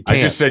 No, you can't.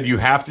 I just said, you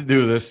have to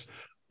do this,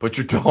 put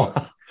your toe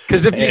on.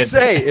 Because if you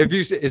say,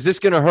 is this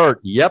going to hurt?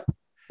 Yep.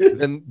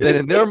 Then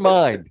in their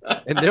mind,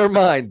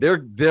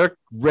 they're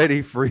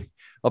ready for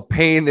a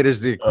pain that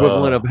is the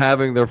equivalent of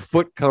having their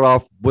foot cut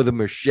off with a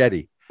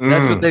machete.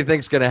 That's what they think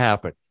is going to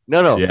happen.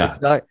 No,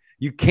 it's not.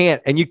 You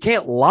can't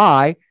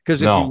lie,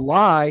 because if you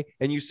lie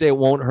and you say it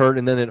won't hurt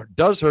and then it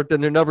does hurt,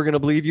 then they're never going to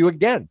believe you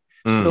again.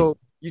 So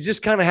you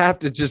just kind of have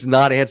to just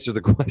not answer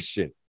the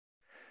question.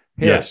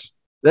 Yes.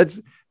 This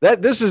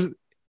is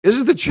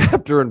the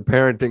chapter in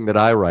parenting that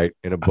I write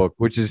in a book,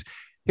 which is,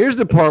 here's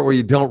the part where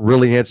you don't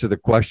really answer the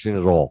question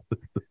at all.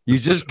 You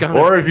just kind of,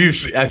 or if you,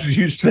 as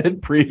you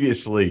said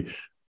previously,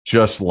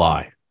 just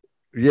lie.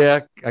 Yeah,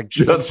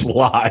 just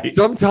lie.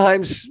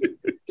 Sometimes,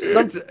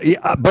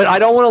 yeah, but I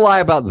don't want to lie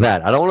about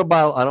that. I don't want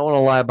to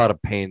lie about a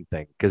pain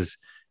thing because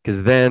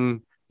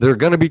then there are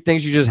going to be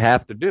things you just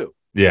have to do.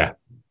 Yeah,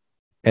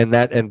 and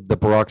the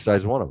peroxide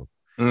is one of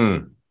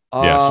them.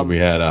 Yeah, so we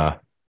had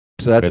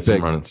so that's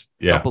big.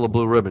 Yeah, couple of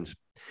blue ribbons.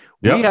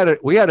 Yep.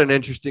 We had an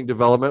interesting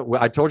development.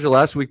 I told you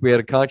last week we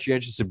had a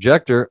conscientious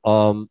objector.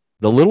 The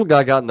little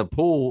guy got in the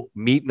pool,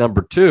 meet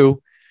number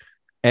 2,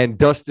 and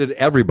dusted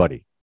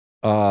everybody.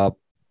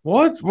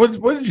 What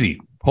is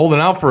he holding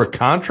out for? A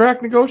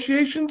contract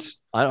negotiations?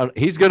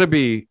 He's gonna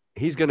be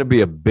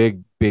a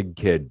big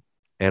kid.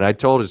 And I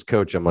told his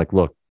coach, I'm like,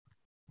 look,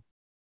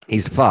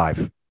 he's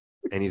 5,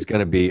 and he's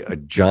gonna be a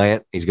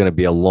giant. He's gonna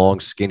be a long,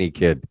 skinny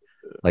kid,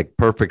 like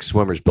perfect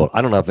swimmer's built.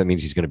 I don't know if that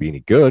means he's gonna be any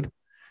good.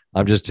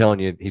 I'm just telling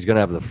you, he's gonna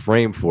have the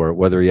frame for it.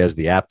 Whether he has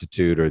the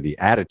aptitude or the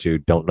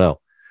attitude, don't know.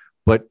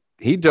 But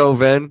he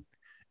dove in,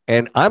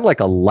 and I'm like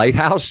a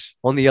lighthouse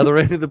on the other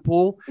end of the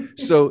pool.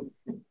 So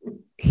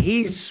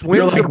he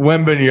swims. You're like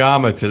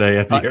Wembanyama today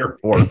at the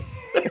airport.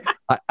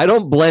 I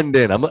don't blend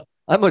in. I'm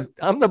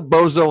the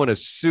bozo in a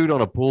suit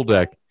on a pool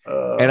deck,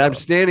 and I'm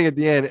standing at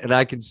the end, and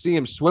I can see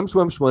him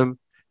swim,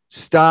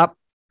 stop,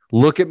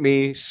 look at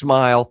me,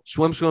 smile,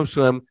 swim,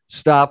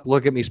 stop,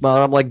 look at me, smile.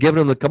 And I'm like giving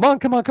him the come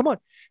on.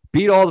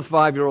 Beat all the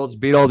 5-year-olds,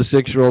 beat all the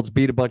 6-year-olds,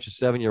 beat a bunch of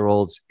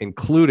 7-year-olds,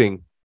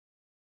 including,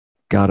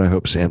 God, I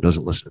hope Sam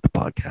doesn't listen to the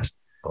podcast.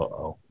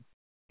 Uh-oh.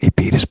 He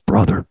beat his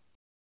brother.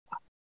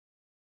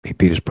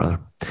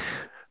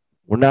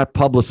 We're not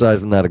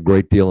publicizing that a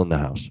great deal in the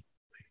house.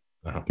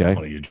 Okay.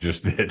 Well, you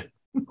just did.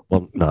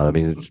 Well, no, I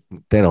mean,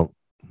 they don't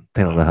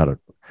know how to.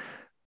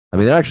 I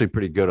mean, they're actually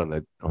pretty good on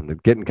the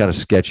getting kind of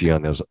sketchy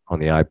on the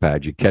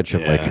iPad. You catch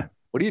them like,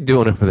 what are you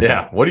doing over there?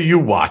 Yeah. What are you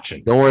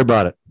watching? Don't worry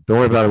about it.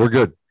 We're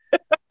good.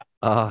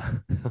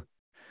 Don't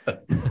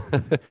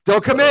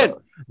come in.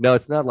 No,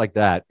 it's not like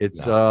that.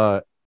 It's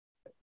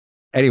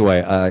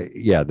anyway.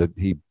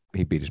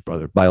 He beat his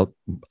brother by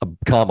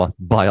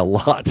a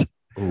lot.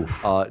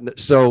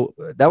 So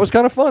that was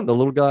kind of fun. The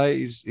little guy,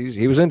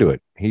 he was into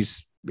it.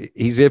 He's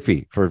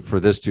iffy for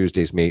this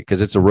Tuesday's meet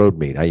because it's a road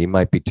meet. He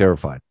might be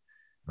terrified.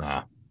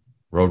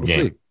 Road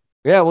game. See.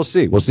 Yeah, we'll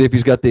see. We'll see if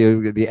he's got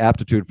the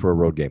aptitude for a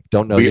road game.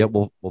 Don't know yet.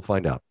 We'll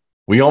find out.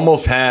 We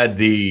almost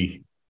had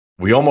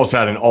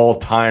an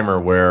all-timer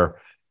where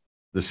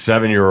the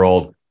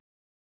 7-year-old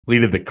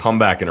completed the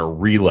comeback in a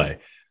relay.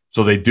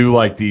 So they do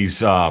like these.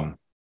 So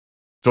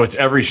it's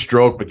every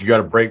stroke, but you got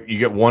to break. You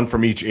get one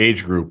from each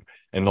age group.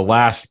 And the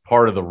last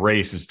part of the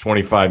race is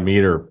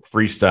 25-meter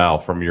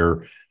freestyle from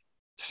your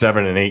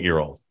 7 and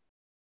 8-year-old.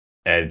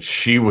 And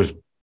she was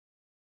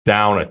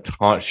down a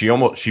ton.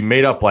 She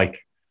made up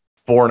like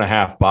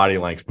 4.5 body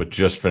lengths, but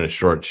just finished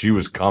short. She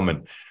was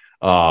coming.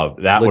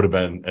 That would have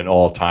been an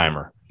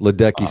all-timer.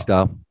 Ledecky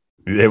style.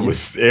 It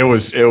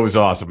was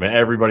awesome. And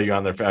everybody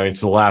on there. I mean,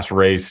 it's the last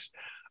race.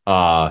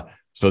 So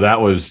that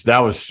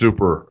was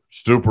super,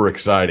 super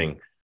exciting.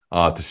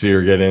 To see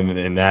her get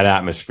in that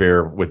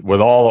atmosphere with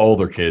all the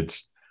older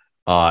kids,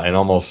 and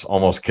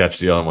almost catch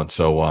the other one.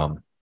 So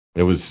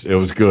it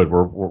was good.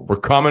 We're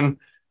coming.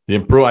 The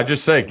improve. I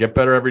just say get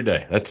better every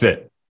day. That's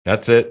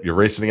it. You're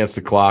racing against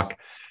the clock,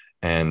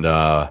 and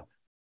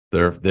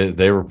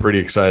they were pretty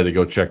excited to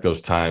go check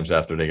those times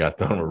after they got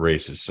done with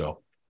races.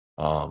 So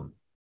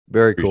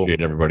very cool.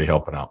 Appreciate everybody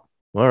helping out.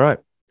 All right,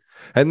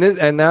 and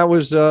that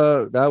was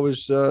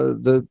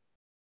the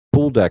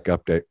pool deck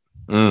update.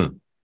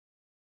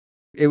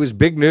 It was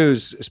big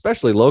news,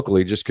 especially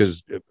locally, just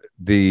because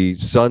the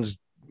Suns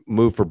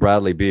moved for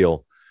Bradley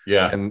Beal.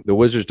 Yeah. And the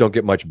Wizards don't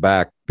get much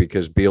back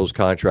because Beal's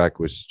contract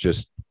was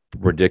just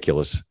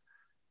ridiculous.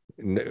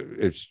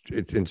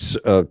 It's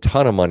a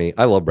ton of money.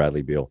 I love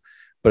Bradley Beal,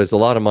 but it's a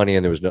lot of money,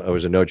 and it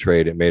was a no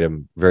trade. It made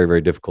him very,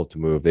 very difficult to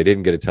move. They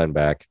didn't get a ton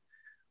back.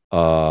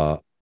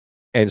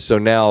 And so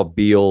now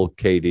Beal,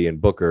 KD, and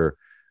Booker,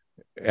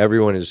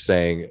 everyone is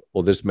saying,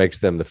 well, this makes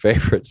them the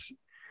favorites.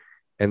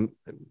 And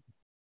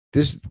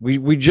this we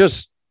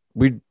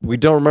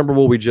don't remember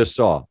what we just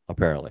saw,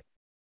 apparently.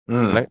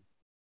 Right?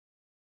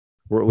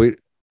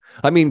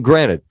 I mean,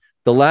 granted,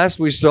 the last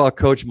we saw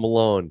Coach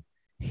Malone,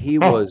 he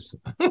was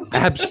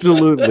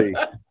absolutely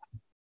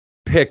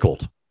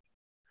pickled.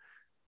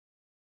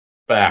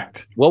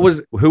 Fact. Who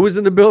was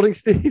in the building,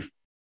 Steve?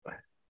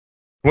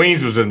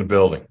 Queens was in the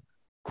building.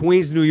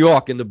 Queens, New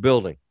York in the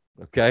building.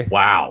 Okay.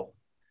 Wow.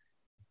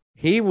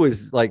 He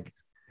was like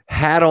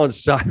hat on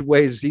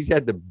sideways. He's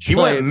had the giant... He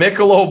went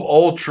Michelob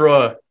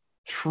Ultra,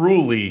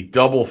 truly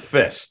double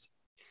fist.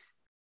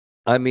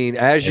 I mean,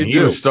 as you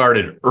do. He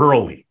started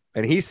early.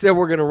 And he said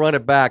we're going to run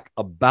it back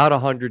about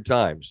 100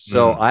 times.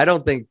 So I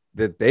don't think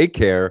that they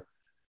care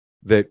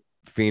that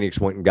Phoenix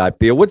went and got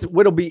Beal.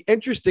 What'll be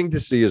interesting to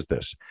see is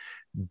this.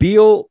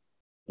 Beal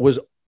was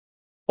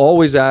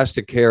always asked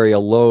to carry a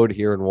load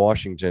here in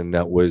Washington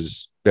that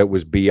was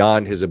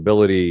beyond his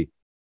ability.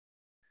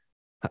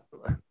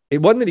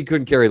 It wasn't that he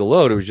couldn't carry the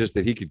load. It was just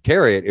that he could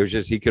carry it. It was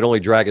just he could only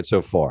drag it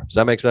so far. Does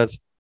that make sense?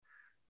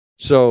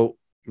 So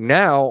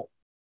now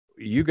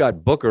you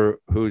got Booker,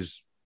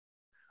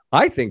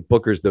 I think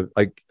Booker's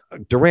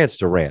Durant's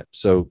Durant.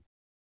 So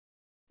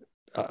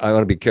I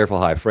want to be careful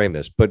how I frame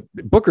this, but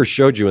Booker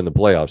showed you in the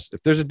playoffs,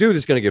 if there's a dude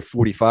that's going to get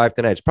 45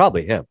 tonight, it's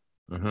probably him.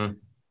 Mm-hmm.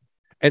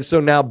 And so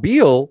now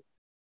Beal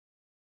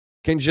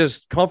can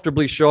just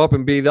comfortably show up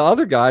and be the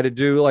other guy to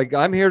do, like,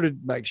 I'm here to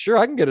make sure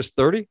I can get us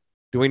 30.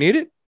 Do we need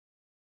it?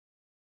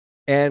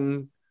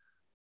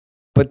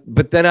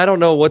 But then I don't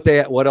know what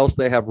else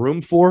they have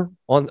room for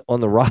on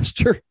the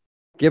roster,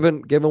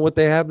 given what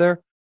they have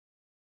there.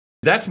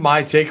 That's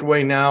my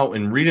takeaway now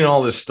in reading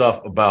all this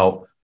stuff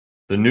about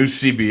the new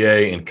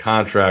CBA and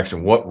contracts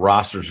and what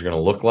rosters are going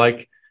to look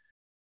like.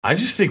 I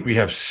just think we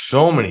have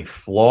so many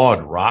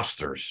flawed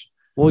rosters.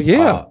 Well,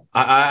 yeah.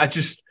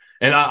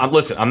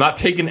 Listen, I'm not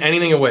taking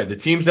anything away. The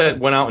teams that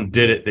went out and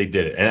did it, they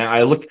did it. And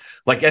I look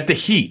like at the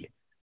Heat,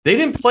 they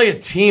didn't play a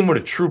team with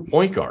a true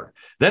point guard.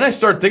 Then I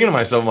start thinking to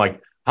myself, I'm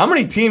like, how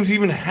many teams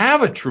even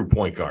have a true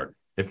point guard?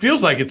 It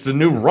feels like it's the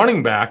new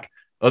running back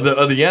of the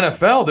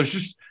NFL. There's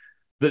just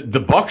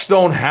the Bucks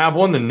don't have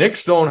one. The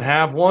Knicks don't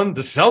have one.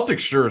 The Celtics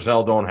sure as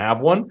hell don't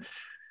have one.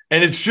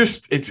 And it's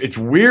just it's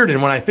weird.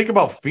 And when I think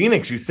about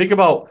Phoenix, you think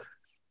about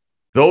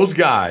those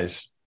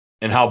guys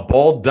and how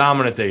ball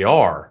dominant they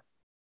are.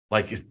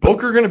 Like, is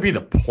Booker going to be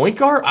the point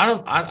guard?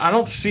 I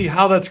don't see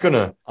how that's going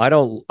to. I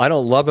don't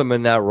love him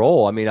in that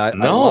role. I mean, I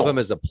love him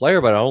as a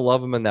player, but I don't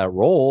love him in that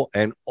role.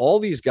 And all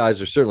these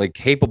guys are certainly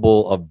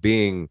capable of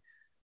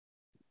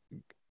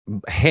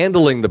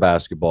handling the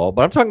basketball.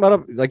 But I'm talking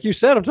about, like you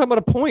said, I'm talking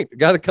about a point, a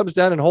guy that comes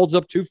down and holds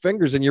up two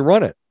fingers and you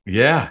run it.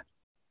 Yeah.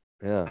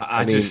 Yeah.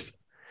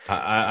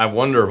 I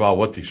wonder about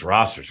what these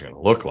rosters are going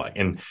to look like.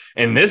 And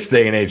in this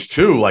day and age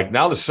too, like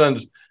now the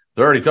Suns,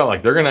 they're already talking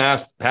like they're going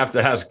to have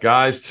to ask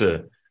guys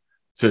to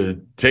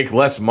take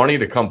less money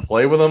to come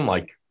play with them.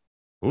 Like,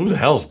 who the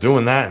hell's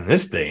doing that in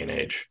this day and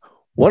age?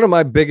 One of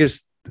my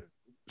biggest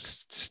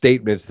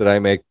statements that I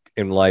make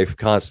in life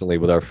constantly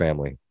with our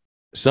family,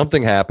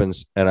 something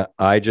happens and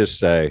I just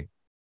say,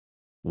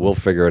 we'll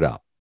figure it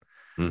out.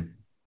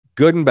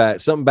 Good and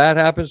bad. Something bad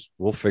happens,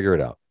 we'll figure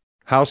it out.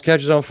 House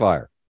catches on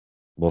fire,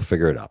 we'll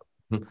figure it out.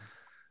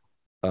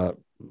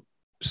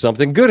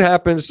 Something good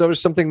happens, so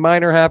something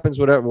minor happens,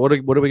 whatever. What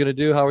are we going to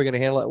do? How are we going to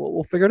handle it?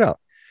 We'll figure it out.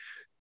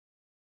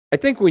 I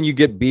think when you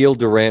get Beal,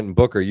 Durant, and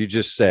Booker, you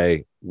just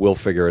say, we'll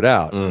figure it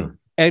out.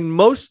 And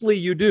mostly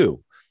you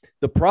do.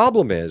 The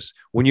problem is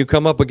when you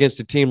come up against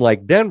a team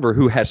like Denver,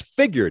 who has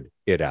figured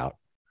it out,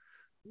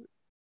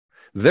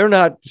 they're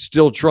not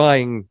still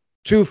trying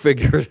to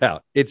figure it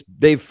out.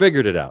 They've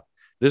figured it out.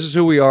 This is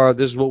who we are.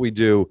 This is what we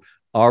do.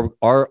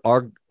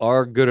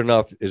 Our good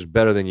enough is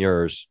better than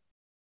yours.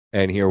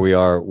 And here we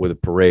are with a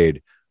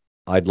parade.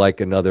 I'd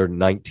like another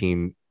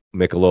 19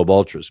 Michelob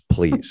Ultras,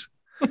 please.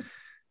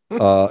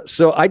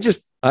 So I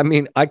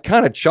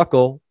kind of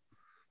chuckle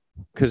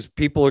because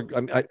people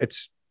are,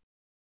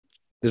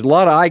 there's a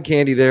lot of eye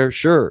candy there.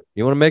 Sure.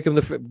 You want to make them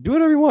do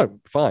whatever you want.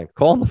 Fine.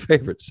 Call them the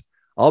favorites.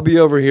 I'll be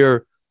over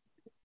here.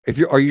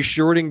 Are you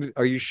shorting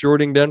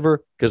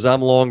Denver? Cause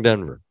I'm long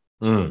Denver.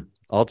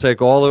 I'll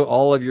take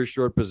all of your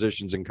short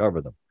positions and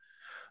cover them.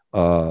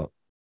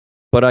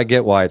 But I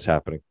get why it's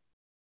happening.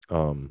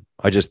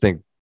 I just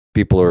think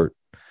people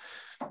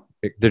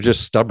they're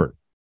just stubborn.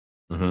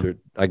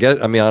 I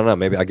don't know.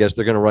 Maybe I guess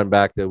they're going to run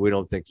back that we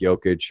don't think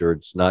Jokic or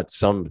it's not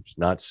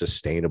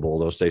sustainable.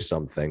 They'll say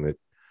something that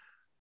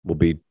will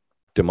be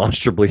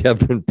demonstrably have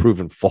been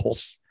proven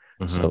false.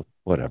 So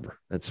whatever,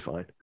 that's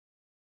fine.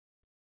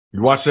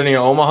 You watched any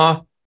of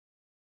Omaha?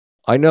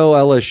 I know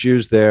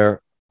LSU's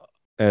there,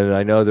 and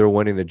I know they're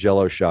winning the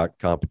Jello shot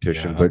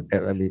competition. Yeah.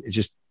 But I mean, it's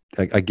just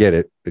I get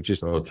it. It's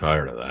just so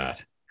tired of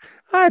that.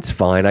 It's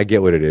fine. I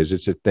get what it is.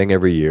 It's a thing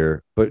every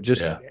year. But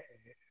just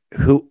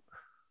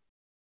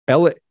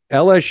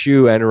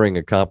LSU entering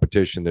a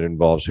competition that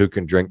involves who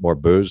can drink more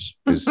booze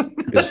is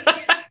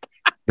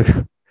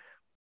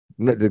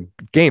the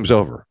game's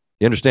over.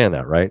 You understand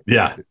that, right?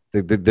 Yeah.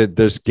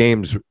 There's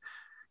games.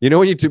 You know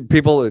when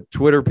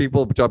Twitter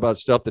people talk about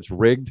stuff that's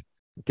rigged?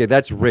 Okay,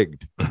 that's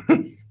rigged.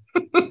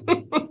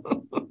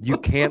 You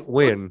can't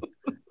win.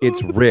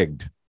 It's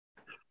rigged.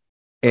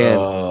 And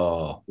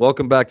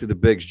welcome back to the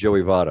Bigs,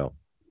 Joey Votto.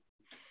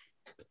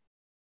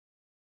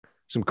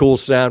 Some cool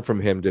sound from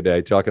him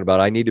today talking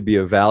about I need to be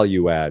a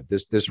value add.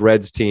 This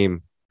Reds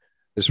team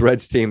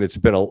that's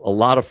been a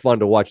lot of fun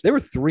to watch. They were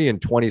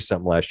 3-20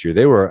 something last year.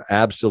 They were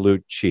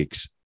absolute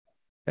cheeks.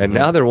 And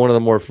now they're one of the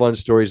more fun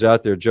stories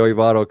out there. Joey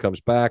Votto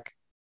comes back.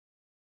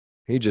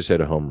 He just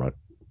hit a home run.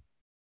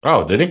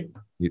 Oh, did he?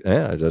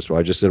 Yeah, that's why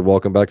I just said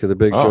welcome back to the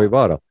Bigs, Joey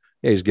Votto.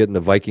 Yeah, he's getting the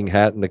Viking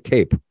hat and the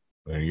cape.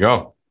 There you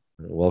go.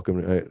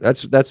 Welcome.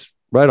 That's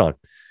right on.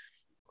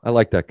 I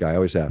like that guy. I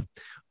always have.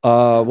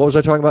 What was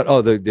I talking about?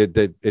 Oh,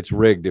 it's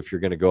rigged if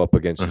you're going to go up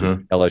against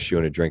LSU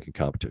in a drinking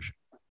competition.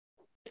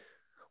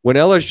 when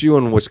LSU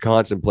and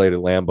Wisconsin played at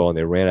Lambeau and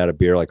they ran out of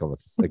beer like on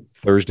the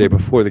Thursday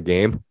before the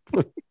game.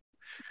 I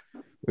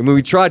mean,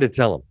 we tried to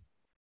tell them,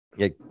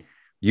 like,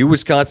 you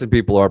Wisconsin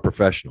people are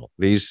professional.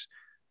 The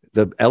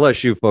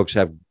LSU folks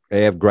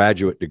have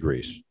graduate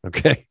degrees.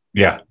 Okay.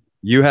 Yeah.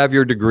 You have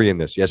your degree in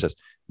this. Yes.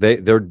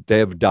 They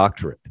have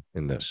doctorate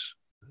in this.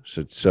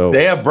 So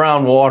they have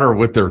brown water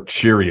with their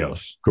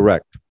Cheerios.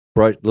 Correct.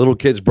 Little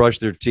kids brush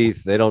their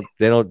teeth. They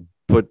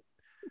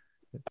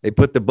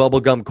put the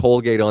bubblegum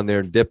Colgate on there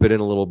and dip it in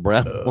a little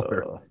brown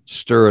water,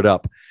 stir it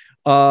up.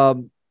 I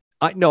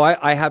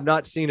have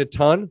not seen a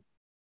ton.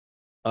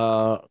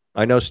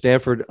 I know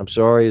Stanford, I'm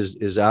sorry,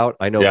 is out.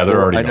 I know. Yeah,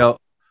 they're already gone.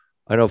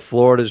 I know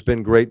Florida's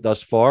been great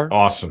thus far.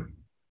 Awesome.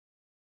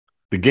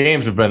 The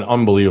games have been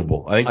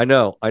unbelievable. I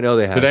know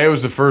they have. Today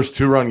was the first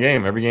 2-run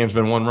game. Every game's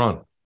been 1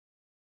 run.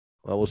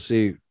 Well, we'll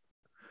see.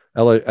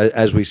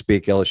 As we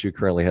speak, LSU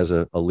currently has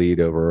a lead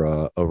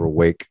over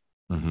Wake,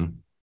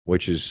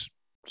 which is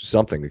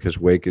something because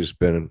Wake has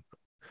been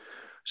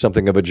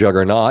something of a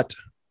juggernaut.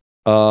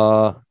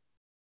 But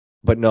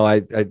no,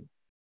 I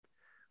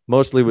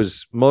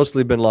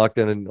mostly been locked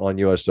in on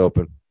U.S.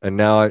 Open, and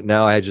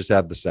now I just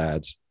have the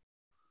sads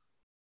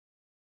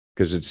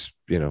because it's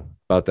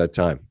about that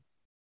time.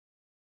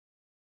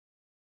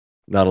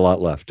 Not a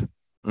lot left,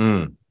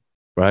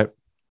 right?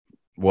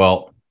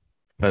 Well,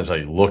 depends how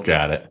you look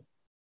at it.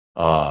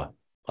 I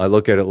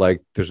look at it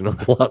like there's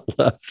not a lot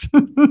left.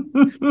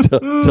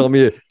 tell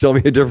me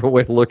a different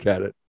way to look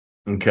at it.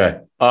 Okay.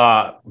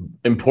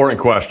 Important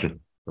question.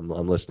 I'm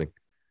listening.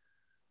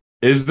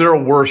 Is there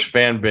a worse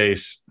fan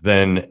base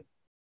than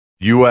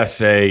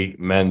USA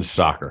men's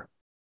soccer?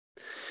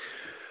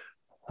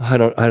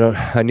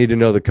 I need to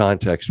know the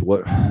context.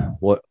 What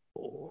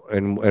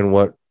in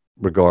what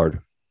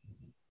regard?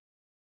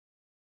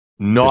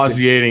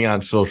 Nauseating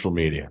on social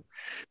media.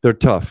 They're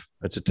tough.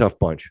 It's a tough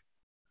bunch.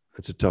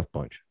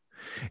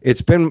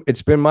 It's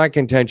been my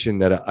contention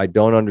that I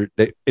don't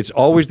it's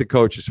always the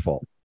coach's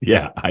fault.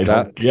 Yeah, I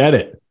don't get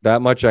it.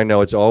 That much I know.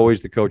 It's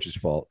always the coach's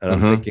fault. And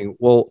I'm thinking,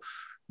 well,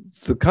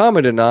 the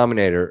common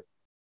denominator,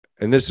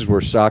 and this is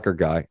where soccer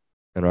guy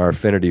and our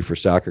affinity for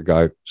soccer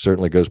guy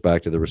certainly goes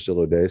back to the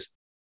Rosillo days.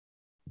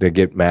 They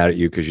get mad at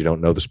you because you don't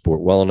know the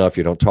sport well enough.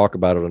 You don't talk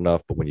about it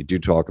enough. But when you do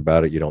talk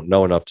about it, you don't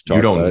know enough to talk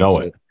about it. You don't know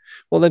it.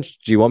 Well, then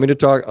do you want me to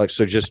talk?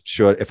 So just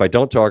sure. If I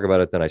don't talk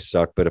about it, then I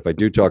suck. But if I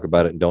do talk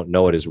about it and don't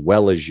know it as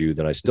well as you,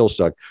 then I still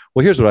suck.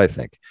 Well, here's what I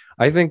think.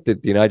 I think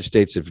that the United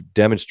States have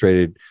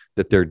demonstrated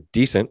that they're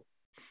decent,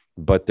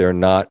 but they're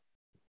not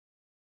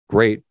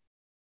great.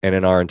 And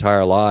in our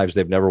entire lives,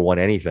 they've never won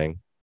anything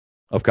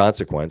of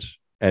consequence.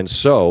 And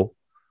so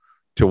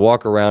to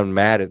walk around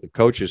mad at the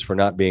coaches for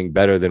not being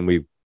better than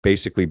we've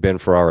basically been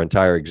for our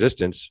entire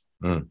existence,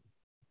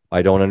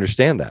 I don't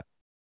understand that.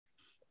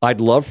 I'd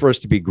love for us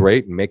to be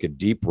great and make a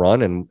deep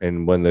run.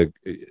 And when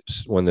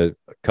the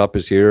cup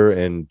is here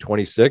in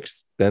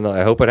 26, then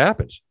I hope it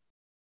happens.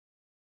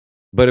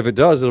 But if it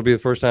does, it'll be the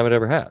first time it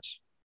ever has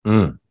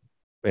in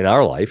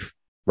our life.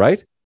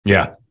 Right.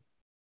 Yeah.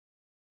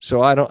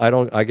 So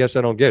I guess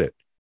I don't get it,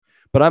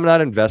 but I'm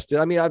not invested.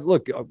 I mean,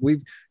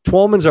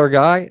 Twelman's our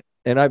guy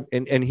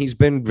and he's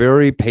been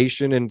very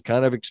patient and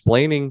kind of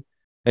explaining.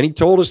 And he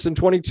told us in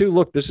 22,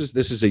 look, this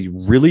is a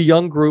really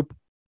young group.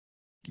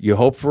 You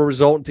hope for a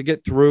result to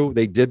get through.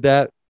 They did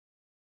that.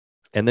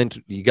 And then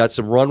you got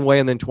some runway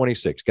and then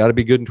 26. Got to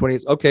be good in 20.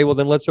 Okay, well,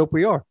 then let's hope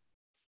we are.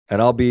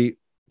 And I'll be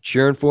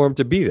cheering for him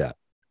to be that.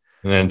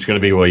 And then it's going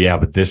to be, well, yeah,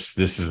 but this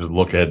is a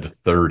look ahead to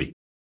 30.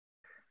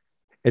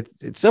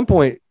 At some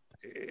point,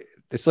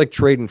 it's like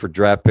trading for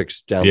draft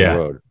picks down the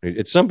road.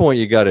 At some point,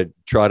 you got to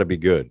try to be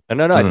good.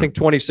 And I think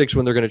 26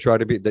 when they're going to try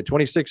to be – that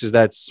 26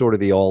 that's sort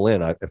of the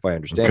all-in, if I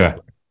understand it. Okay.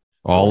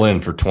 All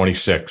in for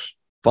 26.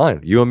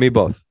 Fine. You and me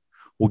both.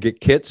 We'll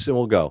get kits and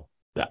we'll go.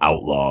 The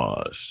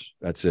Outlaws.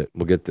 That's it.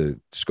 We'll get the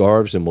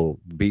scarves and we'll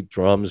beat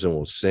drums and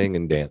we'll sing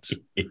and dance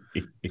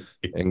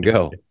and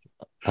go.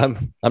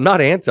 I'm not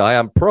anti.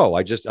 I'm pro.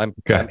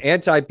 I'm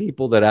anti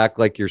people that act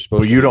like you're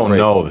supposed to. Well, you don't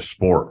know the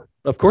sport.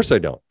 Of course I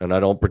don't, and I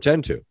don't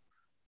pretend to.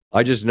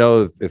 I just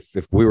know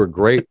if we were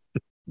great,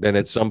 then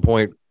at some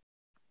point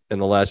in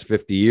the last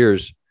 50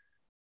 years,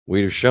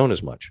 we'd have shown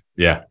as much.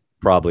 Yeah,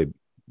 probably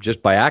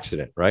just by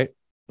accident, right?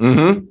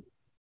 Mm-hmm.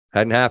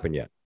 Hadn't happened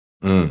yet.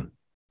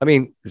 I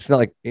mean, it's not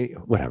like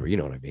whatever. You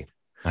know what I mean?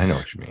 I know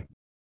what you mean.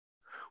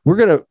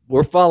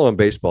 We're following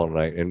baseball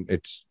tonight, and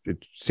it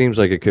seems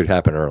like it could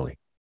happen early.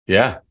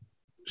 Yeah.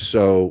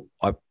 So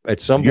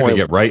at some point,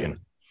 get writing.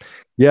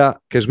 Yeah,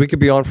 because we could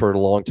be on for a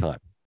long time,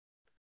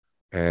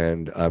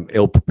 and I'm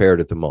ill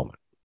prepared at the moment.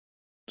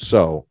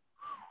 So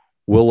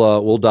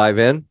we'll dive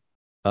in,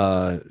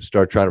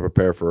 start trying to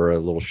prepare for a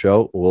little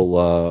show.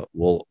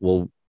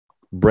 We'll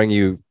bring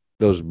you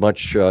those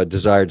much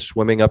desired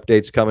swimming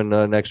updates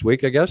coming next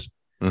week, I guess.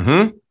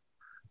 Mm-hmm.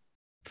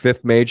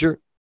 Fifth major.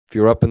 If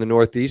you're up in the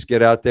Northeast,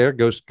 get out there.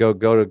 Go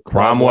to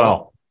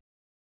Cromwell.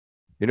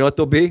 You know what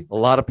there'll be? A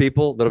lot of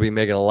people that'll be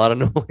making a lot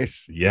of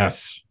noise.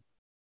 Yes.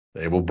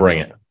 They will bring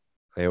it.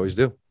 They always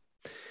do.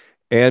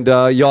 And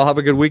y'all have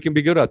a good week and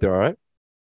be good out there, all right?